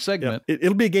for my segment. Yeah.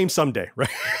 It'll be a game someday, right?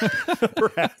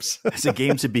 Perhaps. It's a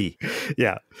game to be.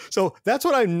 Yeah. So that's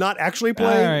what I'm not actually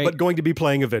playing, but going to be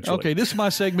playing eventually. Okay, this is my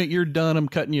segment. You're done. I'm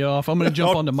cutting you off. I'm going to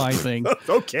jump onto my thing.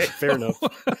 Okay, fair enough.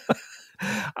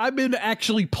 I've been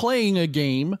actually playing a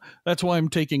game. That's why I'm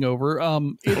taking over.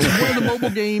 It's one of the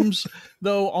mobile games,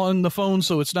 though, on the phone.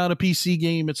 So it's not a PC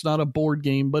game. It's not a board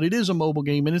game, but it is a mobile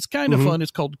game. And it's kind of fun.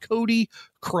 It's called CodyCross,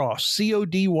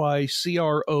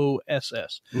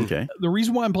 CodyCross. Okay. The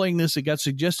reason why I'm playing this, it got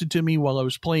suggested to me while I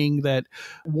was playing that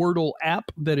Wordle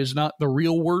app that is not the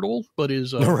real Wordle, but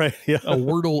is a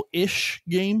Wordle-ish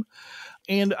game.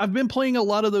 And I've been playing a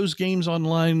lot of those games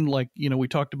online. Like, we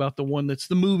talked about the one that's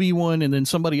the movie one. And then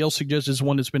somebody else suggested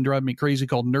one that's been driving me crazy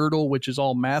called Nerdle, which is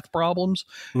all math problems.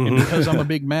 And because I'm a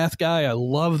big math guy, I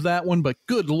love that one. But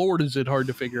good Lord, is it hard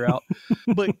to figure out.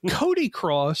 But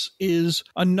CodyCross is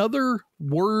another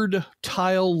word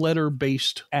tile letter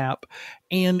based app.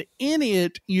 And in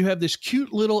it, you have this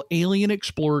cute little alien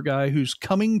explorer guy who's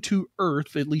coming to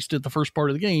Earth, at least at the first part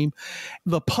of the game.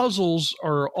 The puzzles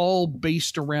are all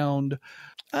based around,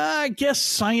 I guess,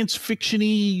 science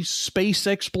fiction-y, space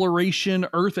exploration,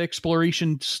 Earth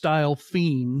exploration style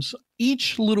themes.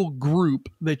 Each little group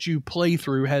that you play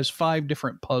through has 5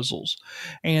 different puzzles.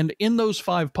 And in those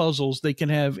 5 puzzles, they can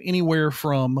have anywhere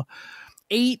from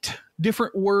 8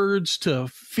 different words to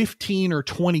 15 or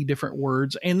 20 different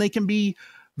words, and they can be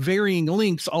varying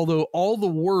lengths, although all the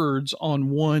words on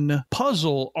one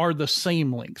puzzle are the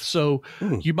same length. So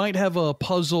you might have a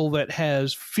puzzle that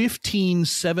has 15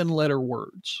 7-letter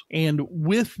words, and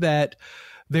with that,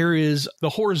 there is the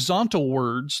horizontal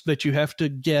words that you have to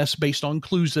guess based on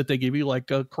clues that they give you,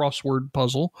 like a crossword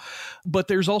puzzle. But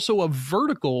there's also a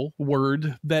vertical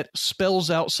word that spells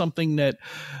out something that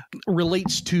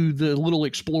relates to the little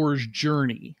explorer's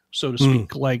journey, so to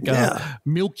speak, like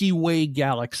Milky Way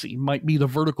galaxy might be the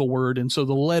vertical word. And so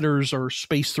the letters are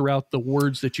spaced throughout the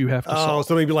words that you have to solve.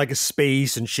 So maybe like a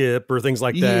space and ship or things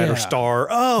like that, or star.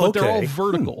 But they're all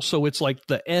vertical. So it's like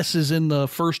the S is in the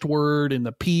first word and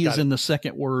the P is in the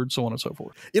second word, so on and so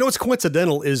forth. What's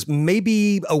coincidental is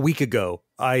maybe a week ago,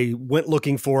 I went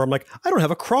looking for, I'm like, I don't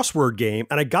have a crossword game.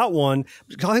 And I got one,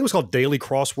 I think it was called Daily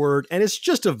Crossword. And it's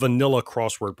just a vanilla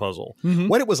crossword puzzle.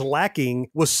 What it was lacking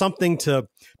was something to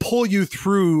pull you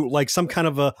through, like some kind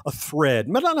of a thread.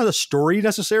 Not a story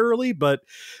necessarily, but,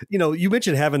 you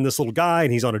mentioned having this little guy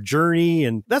and he's on a journey.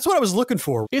 And that's what I was looking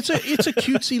for. It's a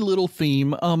cutesy little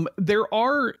theme. There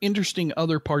are interesting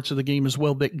other parts of the game as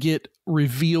well that get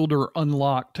revealed or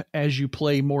unlocked as you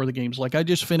play more of the games. Like I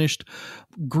just finished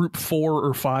group 4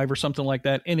 or 5 or something like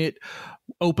that, and it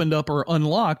opened up or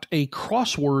unlocked a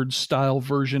crossword style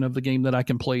version of the game that I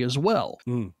can play as well.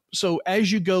 So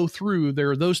as you go through, there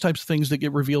are those types of things that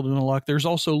get revealed and unlocked. There's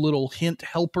also little hint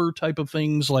helper type of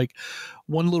things, like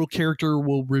one little character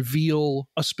will reveal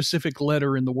a specific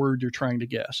letter in the word you're trying to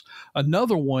guess.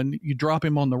 Another one, you drop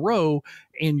him on the row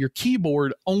and your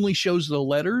keyboard only shows the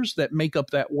letters that make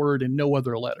up that word and no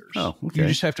other letters. Oh, okay. You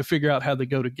just have to figure out how they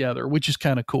go together, which is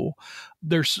kind of cool.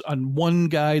 There's one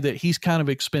guy that he's kind of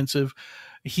expensive.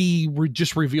 He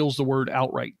just reveals the word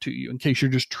outright to you in case you're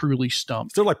just truly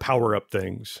stumped. They're like power-up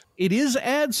things. It is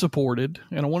ad-supported,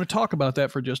 and I want to talk about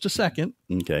that for just a second.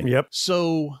 Okay. Yep.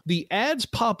 So the ads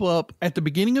pop up at the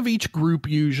beginning of each group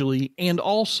usually, and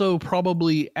also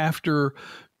probably after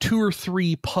 2 or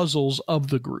 3 puzzles of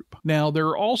the group. Now, there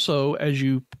are also, as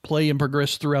you play and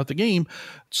progress throughout the game,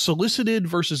 solicited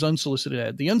versus unsolicited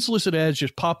ads. The unsolicited ads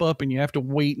just pop up and you have to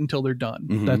wait until they're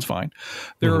done. That's fine.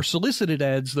 There are solicited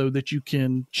ads, though, that you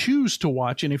can choose to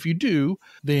watch. And if you do,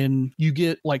 then you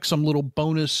get like some little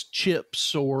bonus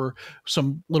chips or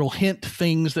some little hint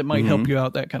things that might help you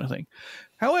out, that kind of thing.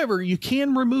 However, you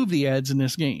can remove the ads in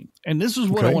this game. And this is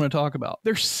what I want to talk about.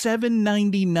 They're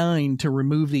 $7.99 to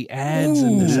remove the ads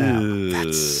in this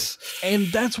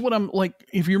app. That's what I'm like.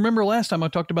 If you remember last time I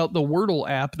talked about the Wordle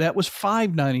app, that was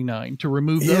 $5.99 to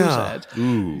remove those ads.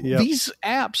 These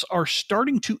apps are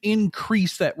starting to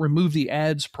increase that remove the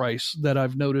ads price that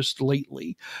I've noticed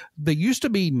lately. They used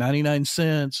to be 99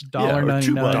 cents,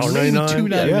 $1.99, maybe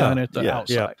 $2.99 at the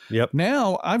outside.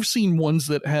 Now I've seen ones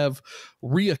that have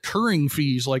reoccurring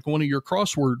fees, like one of your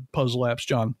crossword puzzle apps,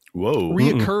 John.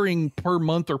 Reoccurring per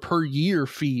month or per year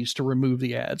fees to remove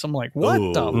the ads. I'm like, what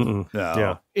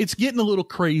the? It's getting a little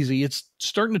crazy. It's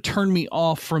starting to turn me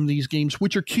off from these games,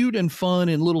 which are cute and fun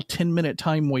and little 10-minute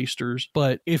time wasters.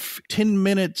 But if 10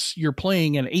 minutes you're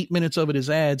playing and 8 minutes of it is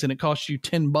ads and it costs you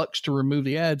 $10 to remove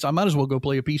the ads, I might as well go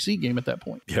play a PC game at that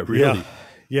point. Yeah, really.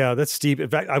 Yeah, that's steep. In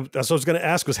fact, that's what I was going to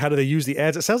ask was how do they use the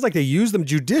ads? It sounds like they use them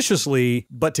judiciously,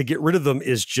 but to get rid of them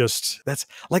is just, that's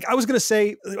like, I was going to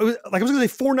say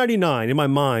 $4.99 in my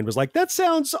mind was like, that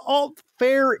sounds all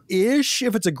fair-ish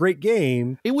if it's a great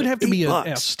game. It would have to be an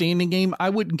outstanding game. I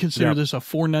wouldn't consider this a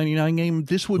 $4.99 game.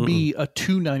 This would be a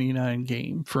 $2.99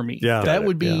 game for me. Yeah, that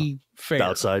would be fair.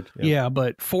 Outside. Yeah,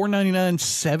 but $4.99,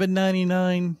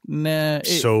 $7.99, nah.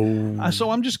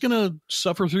 So I'm just going to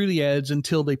suffer through the ads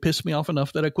until they piss me off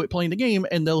enough that I quit playing the game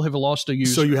and they'll have lost a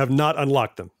user. So you have not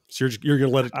unlocked them. So you're going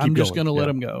to let it keep going. I'm just going to let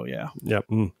them go. Yeah. Yep.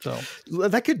 So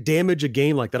that could damage a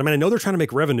game like that. I mean, I know they're trying to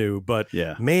make revenue, but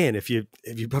man, if you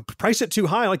price it too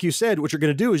high, like you said, what you're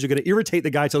going to do is you're going to irritate the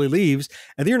guy till he leaves,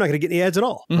 and then you're not going to get any ads at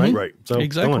all. Right. So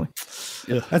exactly.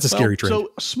 That's a scary trend. So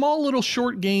small little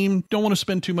short game. Don't want to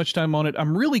spend too much time on it.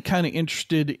 I'm really kind of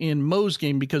interested in Mo's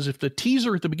game because if the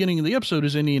teaser at the beginning of the episode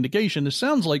is any indication, this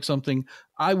sounds like something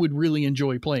I would really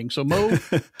enjoy playing. So Mo,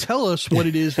 tell us what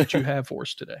it is that you have for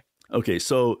us today. Okay,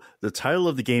 so the title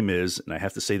of the game is, and I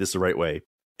have to say this the right way,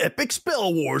 Epic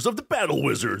Spell Wars of the Battle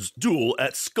Wizards Duel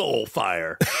at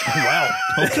Skullfire. Wow.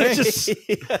 Okay.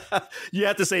 You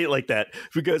have to say it like that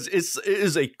because it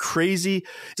is a crazy,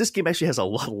 this game actually has a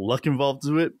lot of luck involved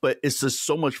to it, but it's just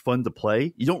so much fun to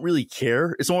play. You don't really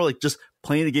care. It's more like just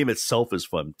playing the game itself is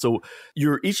fun. So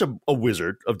you're each a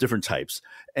wizard of different types,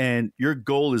 and your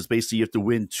goal is basically you have to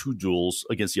win 2 duels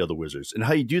against the other wizards. And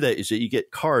how you do that is that you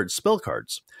get spell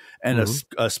cards, and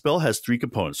a spell has 3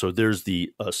 components. So there's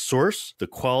the source, the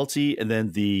quality, and then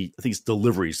I think it's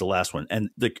delivery is the last one.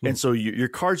 And and so your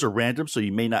cards are random, so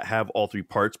you may not have all 3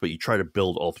 parts, but you try to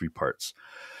build all 3 parts.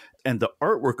 And the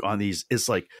artwork on these is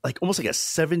like almost like a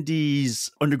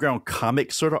 70s underground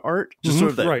comic sort of art. Just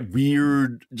sort of that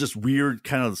weird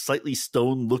kind of slightly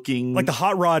stone looking. Like the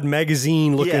Hot Rod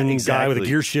magazine looking guy with a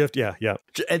gear shift. Yeah.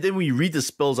 And then when you read the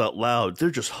spells out loud, they're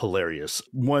just hilarious.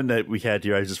 One that we had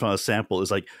here, I just found a sample,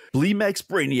 is like Bleemax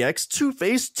Brainiac's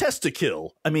Two-Face Testikill.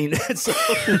 I mean, and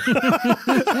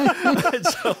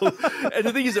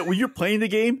the thing is that when you're playing the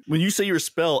game, when you say your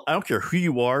spell, I don't care who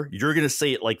you are, you're going to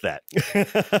say it like that.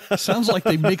 Sounds like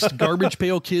they mixed Garbage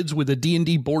Pail Kids with a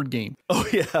D&D board game. Oh,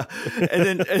 yeah. And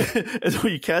then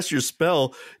when you cast your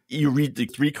spell, you read the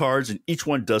 3 cards, and each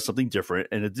one does something different,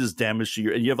 and it does damage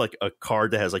to and you have like a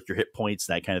card that has like your hit points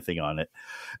and that kind of thing on it.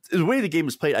 The way the game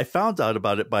is played, I found out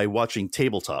about it by watching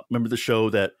Tabletop. Remember the show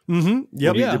that we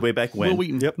did way back when? Will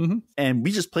Wheaton. Yep. And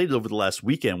we just played it over the last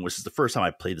weekend, which is the first time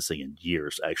I played this thing in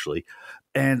years, actually.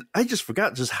 And I just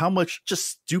forgot just how much just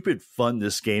stupid fun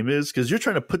this game is, because you're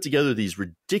trying to put together these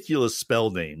ridiculous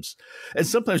spell names. And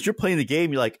sometimes you're playing the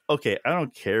game, you're like, okay, I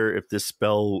don't care if this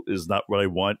spell is not what I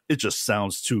want. It just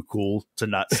sounds too cool to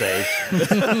not say.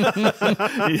 If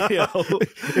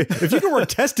you can work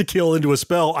testikill into a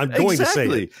spell, I'm going to say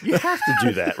it. You have to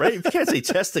do that, right? If you can't say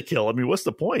testikill, I mean, what's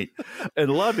the point? And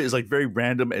a lot of it is like very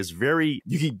random.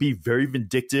 You can be very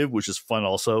vindictive, which is fun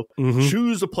also.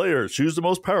 Choose a player, choose the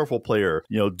most powerful player.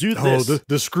 Do this.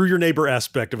 The screw your neighbor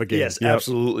aspect of a game. Yes,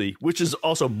 absolutely. Which is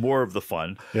also more of the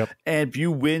fun. And if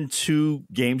you win 2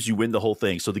 games, you win the whole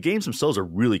thing. So the games themselves are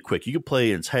really quick. You can play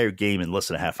an entire game in less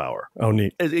than a half hour. Oh,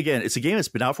 neat. And again, it's a game that's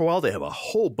been out for a while. They have a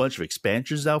whole bunch of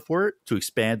expansions now for it to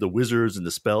expand the wizards and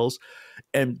the spells.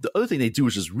 And the other thing they do,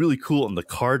 which is really cool on the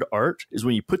card art, is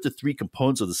when you put the 3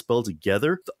 components of the spell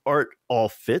together, the art all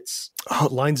fits. Oh,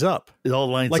 it lines up. It all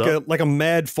lines up. Like a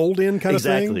mad fold-in kind of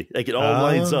thing? Exactly. Like it all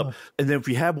lines up. And then if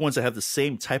you have ones that have the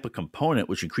same type of component,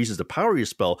 which increases the power of your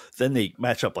spell, then they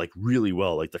match up like really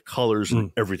well. Like the colors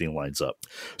and everything lines up.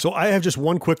 So I have just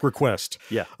one quick request.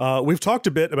 Yeah. We've talked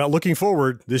a bit about looking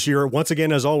forward this year, once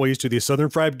again, as always, to the Southern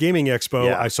Fried Gaming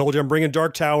Expo. I told you I'm bringing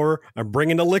Dark Tower. I'm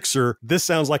bringing Elixir. This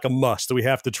sounds like a must. sauce that we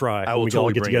have to try when we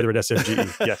all get together at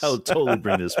SFGE. Yes. I'll totally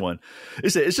bring this one.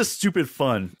 It's just stupid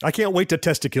fun. I can't wait to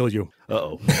testicle you.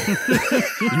 Uh-oh. You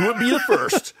wouldn't be the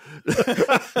first.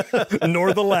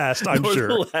 Nor the last, I'm Nor sure.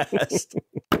 the last.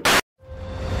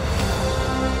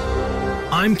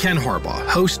 I'm Ken Harbaugh,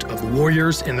 host of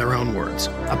Warriors in Their Own Words,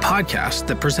 a podcast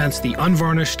that presents the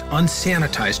unvarnished,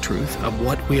 unsanitized truth of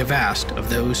what we have asked of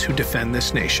those who defend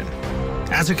this nation.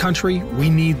 As a country, we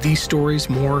need these stories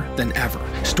more than ever.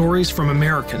 Stories from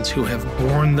Americans who have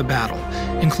borne the battle,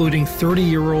 including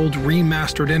 30-year-old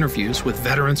remastered interviews with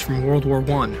veterans from World War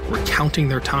I recounting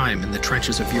their time in the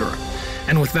trenches of Europe,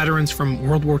 and with veterans from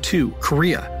World War II,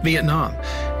 Korea, Vietnam,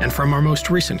 and from our most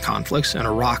recent conflicts in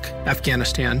Iraq,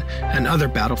 Afghanistan, and other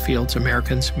battlefields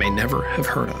Americans may never have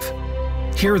heard of.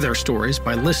 Hear their stories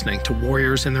by listening to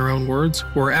Warriors in Their Own Words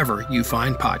wherever you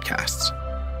find podcasts.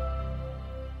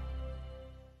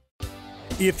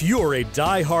 If you're a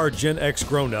die-hard Gen X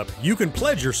grown-up, you can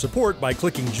pledge your support by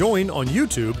clicking join on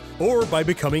YouTube or by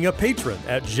becoming a patron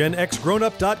at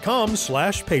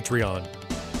genxgrownup.com/Patreon.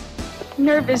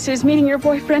 Nervous is meeting your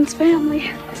boyfriend's family.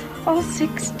 All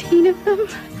 16 of them.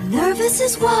 Nervous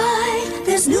is why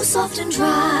there's new Soft and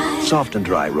Dry. Soft and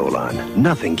Dry roll-on.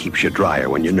 Nothing keeps you drier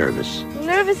when you're nervous.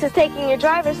 Nervous is taking your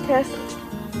driver's test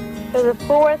for the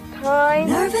 4th time.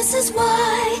 Nervous is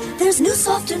why there's new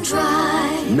Soft and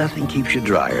Dry. Nothing keeps you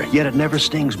drier, yet it never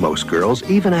stings most girls,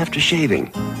 even after shaving.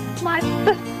 My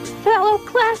fellow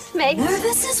classmates.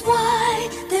 Nervous is why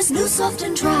there's new Soft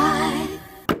and Dry.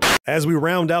 As we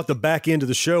round out the back end of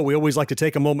the show, we always like to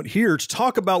take a moment here to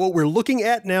talk about what we're looking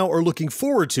at now or looking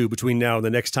forward to between now and the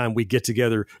next time we get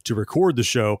together to record the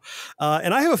show.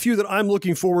 And I have a few that I'm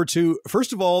looking forward to.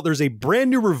 First of all, there's a brand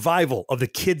new revival of The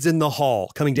Kids in the Hall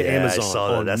coming to Amazon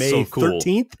on That's May so cool.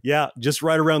 13th. Yeah, just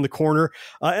right around the corner.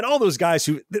 And all those guys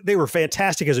who, they were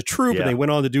fantastic as a troupe and they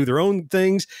went on to do their own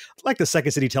things, like the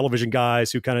Second City Television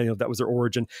guys who kind of, that was their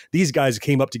origin. These guys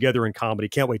came up together in comedy.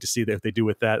 Can't wait to see what they do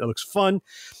with that. It looks fun.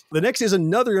 The next is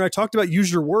another, and I talked about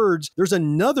Use Your Words. There's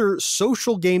another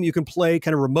social game you can play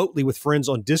kind of remotely with friends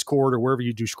on Discord or wherever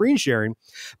you do screen sharing,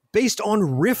 based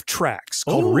on Riff Tracks,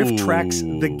 called Riff Tracks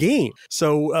the Game.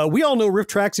 So we all know Riff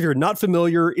Tracks. If you're not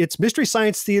familiar, it's Mystery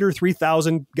Science Theater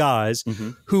 3000 guys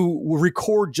who will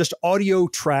record just audio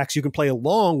tracks you can play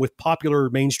along with popular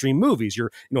mainstream movies.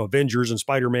 Your Avengers and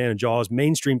Spider-Man and Jaws,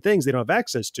 mainstream things they don't have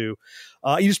access to.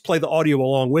 You just play the audio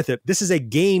along with it. This is a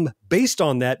game based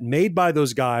on that, made by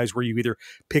those guys, where you either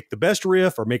pick the best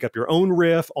riff or make up your own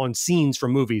riff on scenes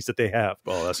from movies that they have.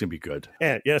 Oh, that's going to be good.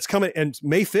 And yeah, it's coming, and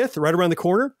May 5th, right around the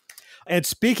corner. And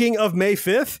speaking of May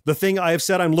 5th, the thing I have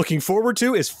said I'm looking forward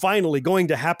to is finally going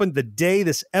to happen the day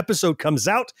this episode comes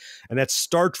out, and that's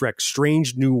Star Trek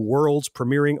Strange New Worlds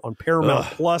premiering on Paramount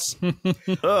Plus.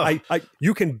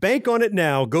 You can bank on it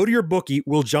now. Go to your bookie.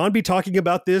 Will John be talking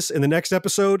about this in the next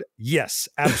episode? Yes,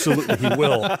 absolutely he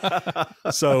will.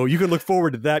 So you can look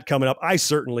forward to that coming up. I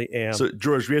certainly am. So,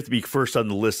 George, we have to be first on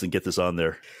the list and get this on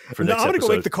there for next episode. I'm going to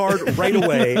go make the card right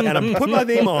away, and I'm putting my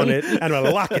name on it, and I'm going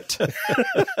to lock it.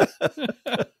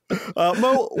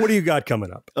 Mo, what do you got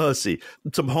coming up? Let's see.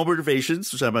 Some home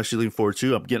renovations, which I'm actually looking forward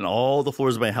to. I'm getting all the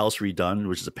floors of my house redone,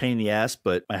 which is a pain in the ass,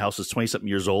 but my house is 20-something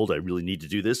years old. I really need to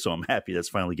do this, so I'm happy that's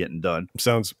finally getting done.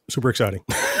 Sounds super exciting.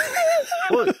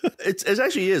 Well, it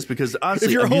actually is, because honestly,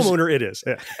 if you're a homeowner, it is.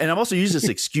 Yeah. And I'm also using this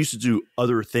excuse to do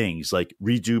other things, like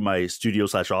redo my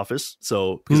studio/office.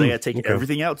 So because I got to take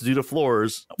everything out to do the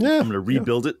floors, I'm going to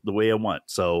rebuild it the way I want.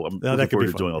 So I'm looking forward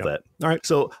to doing all that. All right.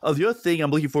 So the other thing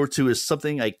I'm looking forward to is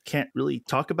something I can't really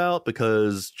talk about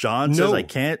because John says I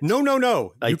can't. No.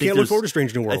 You can't look forward to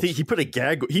Strange New Worlds. I think he put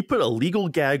a legal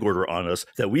gag order on us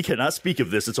that we cannot speak of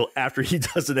this until after he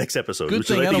does the next episode. Good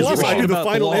thing I do the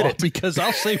final edit, because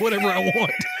I'll say whatever I want.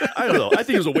 I don't know. I think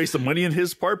it was a waste of money on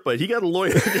his part, but he got a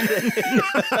lawyer.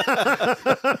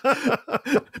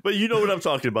 But you know what I'm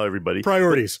talking about, everybody.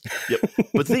 Priorities. Yep.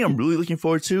 But the thing I'm really looking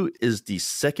forward to is the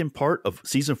second part of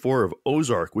season 4 of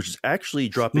Ozark, which is actually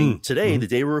dropping today, the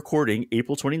day we're recording,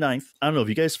 April 29th. I don't know if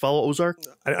you guys follow Ozark.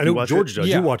 I know George does.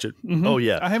 You watch it. Oh,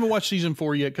 yeah. I haven't watched season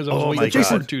 4 yet because I was waiting for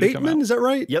Jason part 2 to come out. Bateman, is that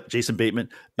right? Yep, Jason Bateman.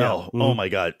 Yeah. Oh my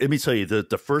God. Let me tell you,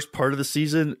 the first part of the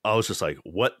season, I was just like,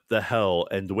 what the hell?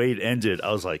 And the way it ended,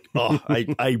 I was like,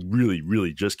 I really,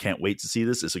 really just can't wait to see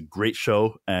this. It's a great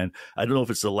show. And I don't know if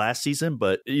it's the last season,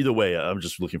 but either way, I'm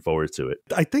just looking forward to it.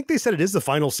 I think they said it is the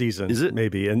final season. Is it?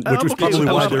 Maybe. And which was probably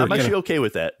why I'm actually okay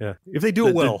with that. Yeah. If they do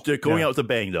it well. They're going out with a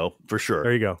bang, though, for sure.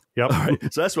 There you go. Yep. All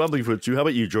right. So that's what I'm looking forward to. How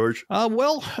about you, George?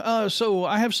 So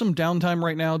I have some downtime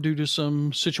right now due to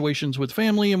some situations with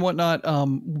family and whatnot.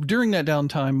 During that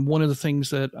downtime, one of the things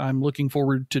that I'm looking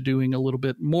forward to doing a little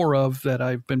bit more of that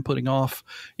I've been putting off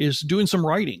is doing some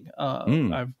writing.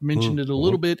 I've mentioned it a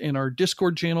little bit in our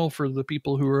Discord channel for the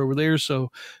people who are over there.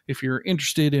 So if you're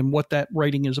interested in what that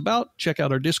writing is about, check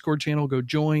out our Discord channel. Go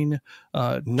join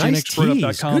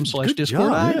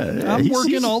GenXGrownUp.com/Discord. I'm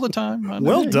working all the time.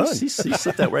 Well done. He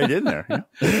slipped that right in there.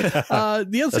 Yeah.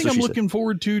 The other thing I'm looking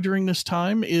forward to during this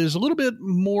time is a little bit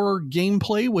more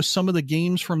gameplay with some of the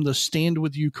games from the Stand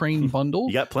With Ukraine bundle.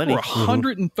 You got plenty.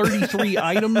 133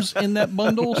 items in that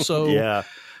bundle. So yeah.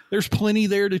 There's plenty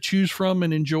there to choose from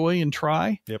and enjoy and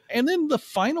try. Yep. And then the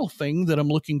final thing that I'm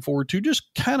looking forward to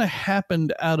just kind of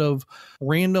happened out of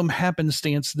random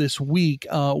happenstance this week.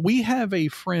 We have a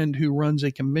friend who runs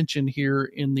a convention here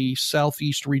in the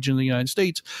southeast region of the United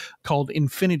States called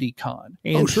InfinityCon.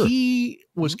 And he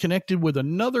was connected with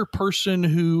another person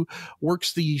who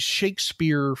works the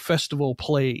Shakespeare Festival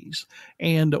plays.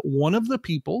 And one of the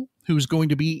people who's going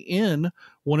to be in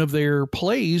one of their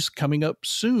plays coming up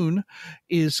soon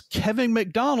is Kevin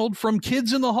McDonald from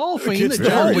Kids in the Hall fame that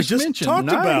John just mentioned. Talked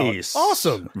about.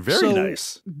 Awesome. Very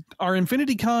nice. Our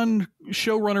InfinityCon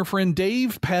showrunner friend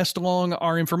Dave passed along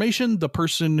our information. The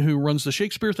person who runs the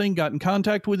Shakespeare thing got in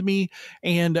contact with me.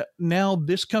 And now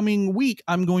this coming week,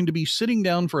 I'm going to be sitting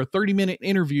down for a 30-minute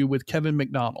interview with Kevin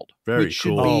McDonald. Very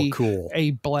cool. Should be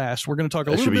a blast. We're going to talk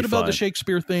a little bit about the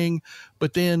Shakespeare thing,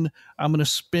 but then I'm going to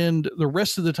spend the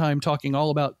rest of the time talking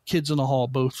all about Kids in the Hall,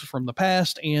 both from the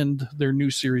past and their new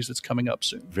series that's coming up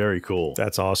soon. Very cool.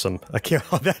 That's awesome. I can't.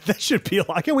 That should be.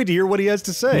 I can't wait to hear what he has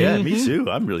to say. Yeah, me too.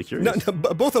 I'm really curious.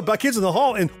 Both about Kids in the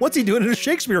Hall and what's he doing at a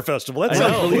Shakespeare festival? That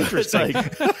sounds really interesting.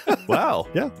 Wow.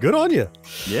 Yeah. Good on you.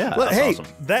 Yeah. Well, hey, awesome.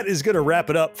 That is going to wrap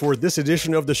it up for this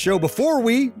edition of the show. Before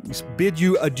we bid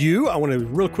you adieu, I want to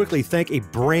real quickly thank a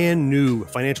brand new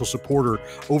financial supporter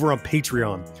over on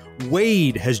Patreon.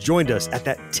 Wade has joined us at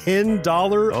that $10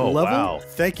 level. Wow.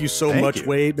 Thank you so much,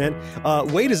 Wade, man.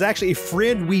 Wade is actually a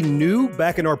friend we knew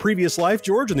back in our previous life,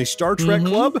 George, in the Star Trek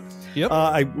Club. Yep.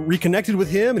 I reconnected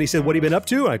with him, and he said, what have you been up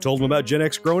to? And I told him about Gen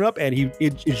X Grown Up, and he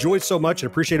enjoyed so much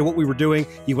and appreciated what we were doing.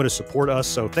 He wanted to support us.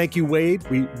 So thank you, Wade.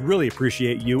 We really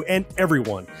appreciate you and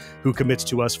everyone who commits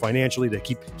to us financially to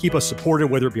keep us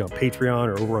supported, whether it be on Patreon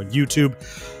or over on YouTube.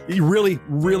 You really,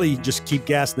 really just keep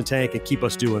gas in the tank and keep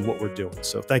us doing what we're doing.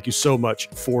 So thank you so much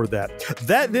for that.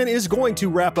 That then is going to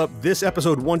wrap up this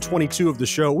episode 122 of the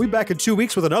show. We'll be back in 2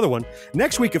 weeks with another one.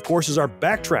 Next week, of course, is our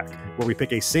Backtrack, where we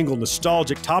pick a single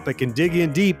nostalgic topic and dig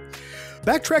in deep.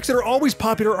 Backtracks that are always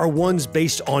popular are ones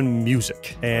based on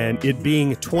music. And it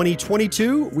being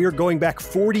 2022, we are going back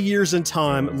 40 years in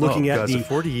time looking at the...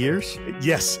 40 years?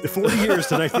 Yes, 40 years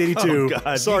to 1982. Oh,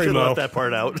 God. Sorry, you Mo. left that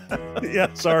part out.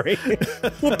 Yeah, sorry.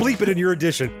 We'll bleep it in your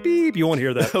edition. Beep, you won't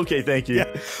hear that. Okay, thank you.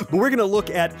 Yeah. But we're going to look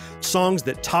at songs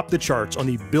that topped the charts on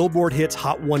the Billboard Hits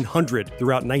Hot 100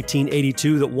 throughout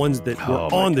 1982, the ones that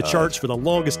were on the charts for the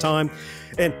longest time.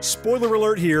 And spoiler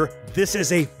alert here, this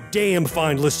is a damn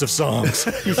fine list of songs.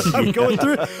 I'm going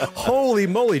through it. Holy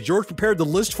moly. George prepared the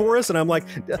list for us, and I'm like,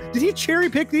 did he cherry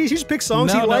pick these? He just picked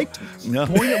songs he liked? No.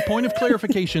 Point of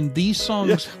clarification, these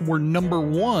songs were number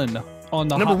one on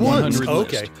the number Hot 100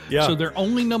 okay. list. Yeah. So they're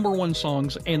only number one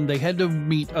songs, and they had to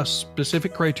meet a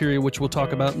specific criteria, which we'll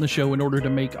talk about in the show, in order to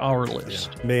make our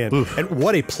list. Yeah. Man, and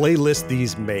what a playlist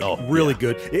these make. Really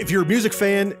good. If you're a music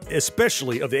fan,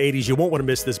 especially of the 80s, you won't want to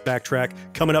miss this Backtrack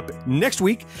coming up next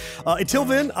week. Until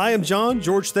then, I am John.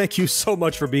 George, thank you so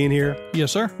much for being here.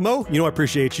 Yes, sir. Mo, I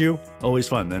appreciate you. Always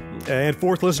fun, man. And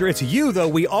fourth listener, it's you, though,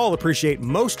 we all appreciate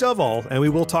most of all, and we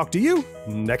will talk to you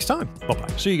next time. Bye-bye.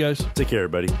 See you guys. Take care,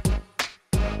 everybody.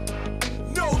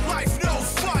 No life, no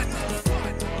fun.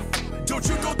 Don't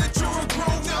you know that you're a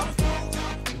grown-up?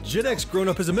 Gen X Grown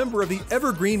Up is a member of the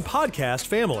Evergreen Podcast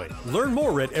family. Learn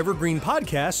more at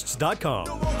evergreenpodcasts.com.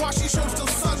 No more watching shows till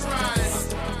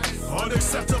sunrise.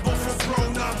 Unacceptable for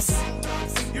grown-ups.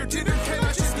 Your dinner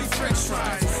cannot just be french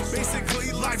fries.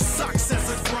 Basically, life sucks as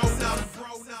a grown-up.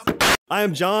 I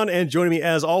am John, and joining me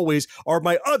as always are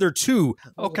my other two.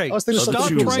 Okay, I was thinking stop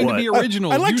something trying to be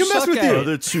original. I like to mess with you.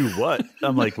 Other two what?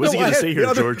 I'm like, what's he going to say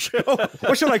here, George?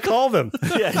 What should I call them?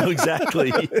 Yeah,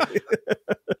 exactly.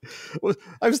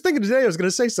 I was thinking today I was going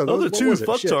to say something. Other two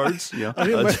fucktards. Yeah.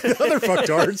 Other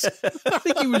fucktards. I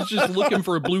think he was just looking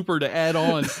for a blooper to add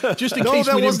on, just in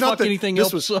case we didn't fuck anything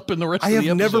else up in the rest of the episode. I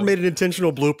have never made an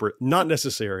intentional blooper. Not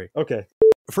necessary. Okay.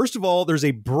 First of all, there's a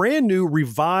brand new,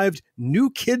 revived, new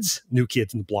kids in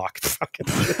the block. Fucking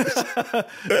let's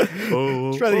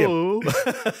try that again.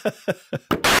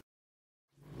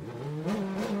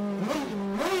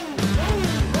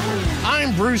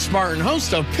 I'm Bruce Martin,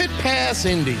 host of Pit Pass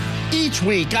Indy. Each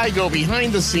week, I go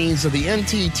behind the scenes of the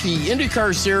NTT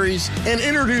IndyCar Series and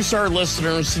introduce our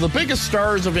listeners to the biggest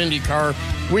stars of IndyCar,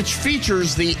 which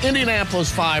features the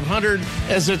Indianapolis 500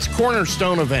 as its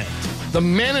cornerstone event. The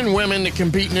men and women that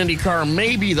compete in IndyCar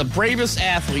may be the bravest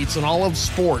athletes in all of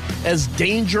sport, as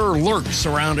danger lurks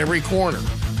around every corner.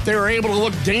 They are able to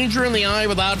look danger in the eye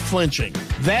without flinching.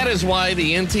 That is why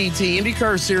the NTT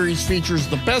IndyCar Series features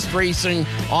the best racing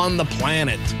on the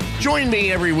planet. Join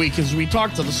me every week as we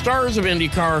talk to the stars of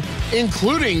IndyCar,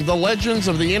 including the legends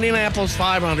of the Indianapolis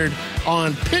 500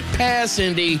 on Pit Pass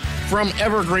Indy from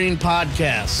Evergreen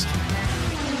Podcast.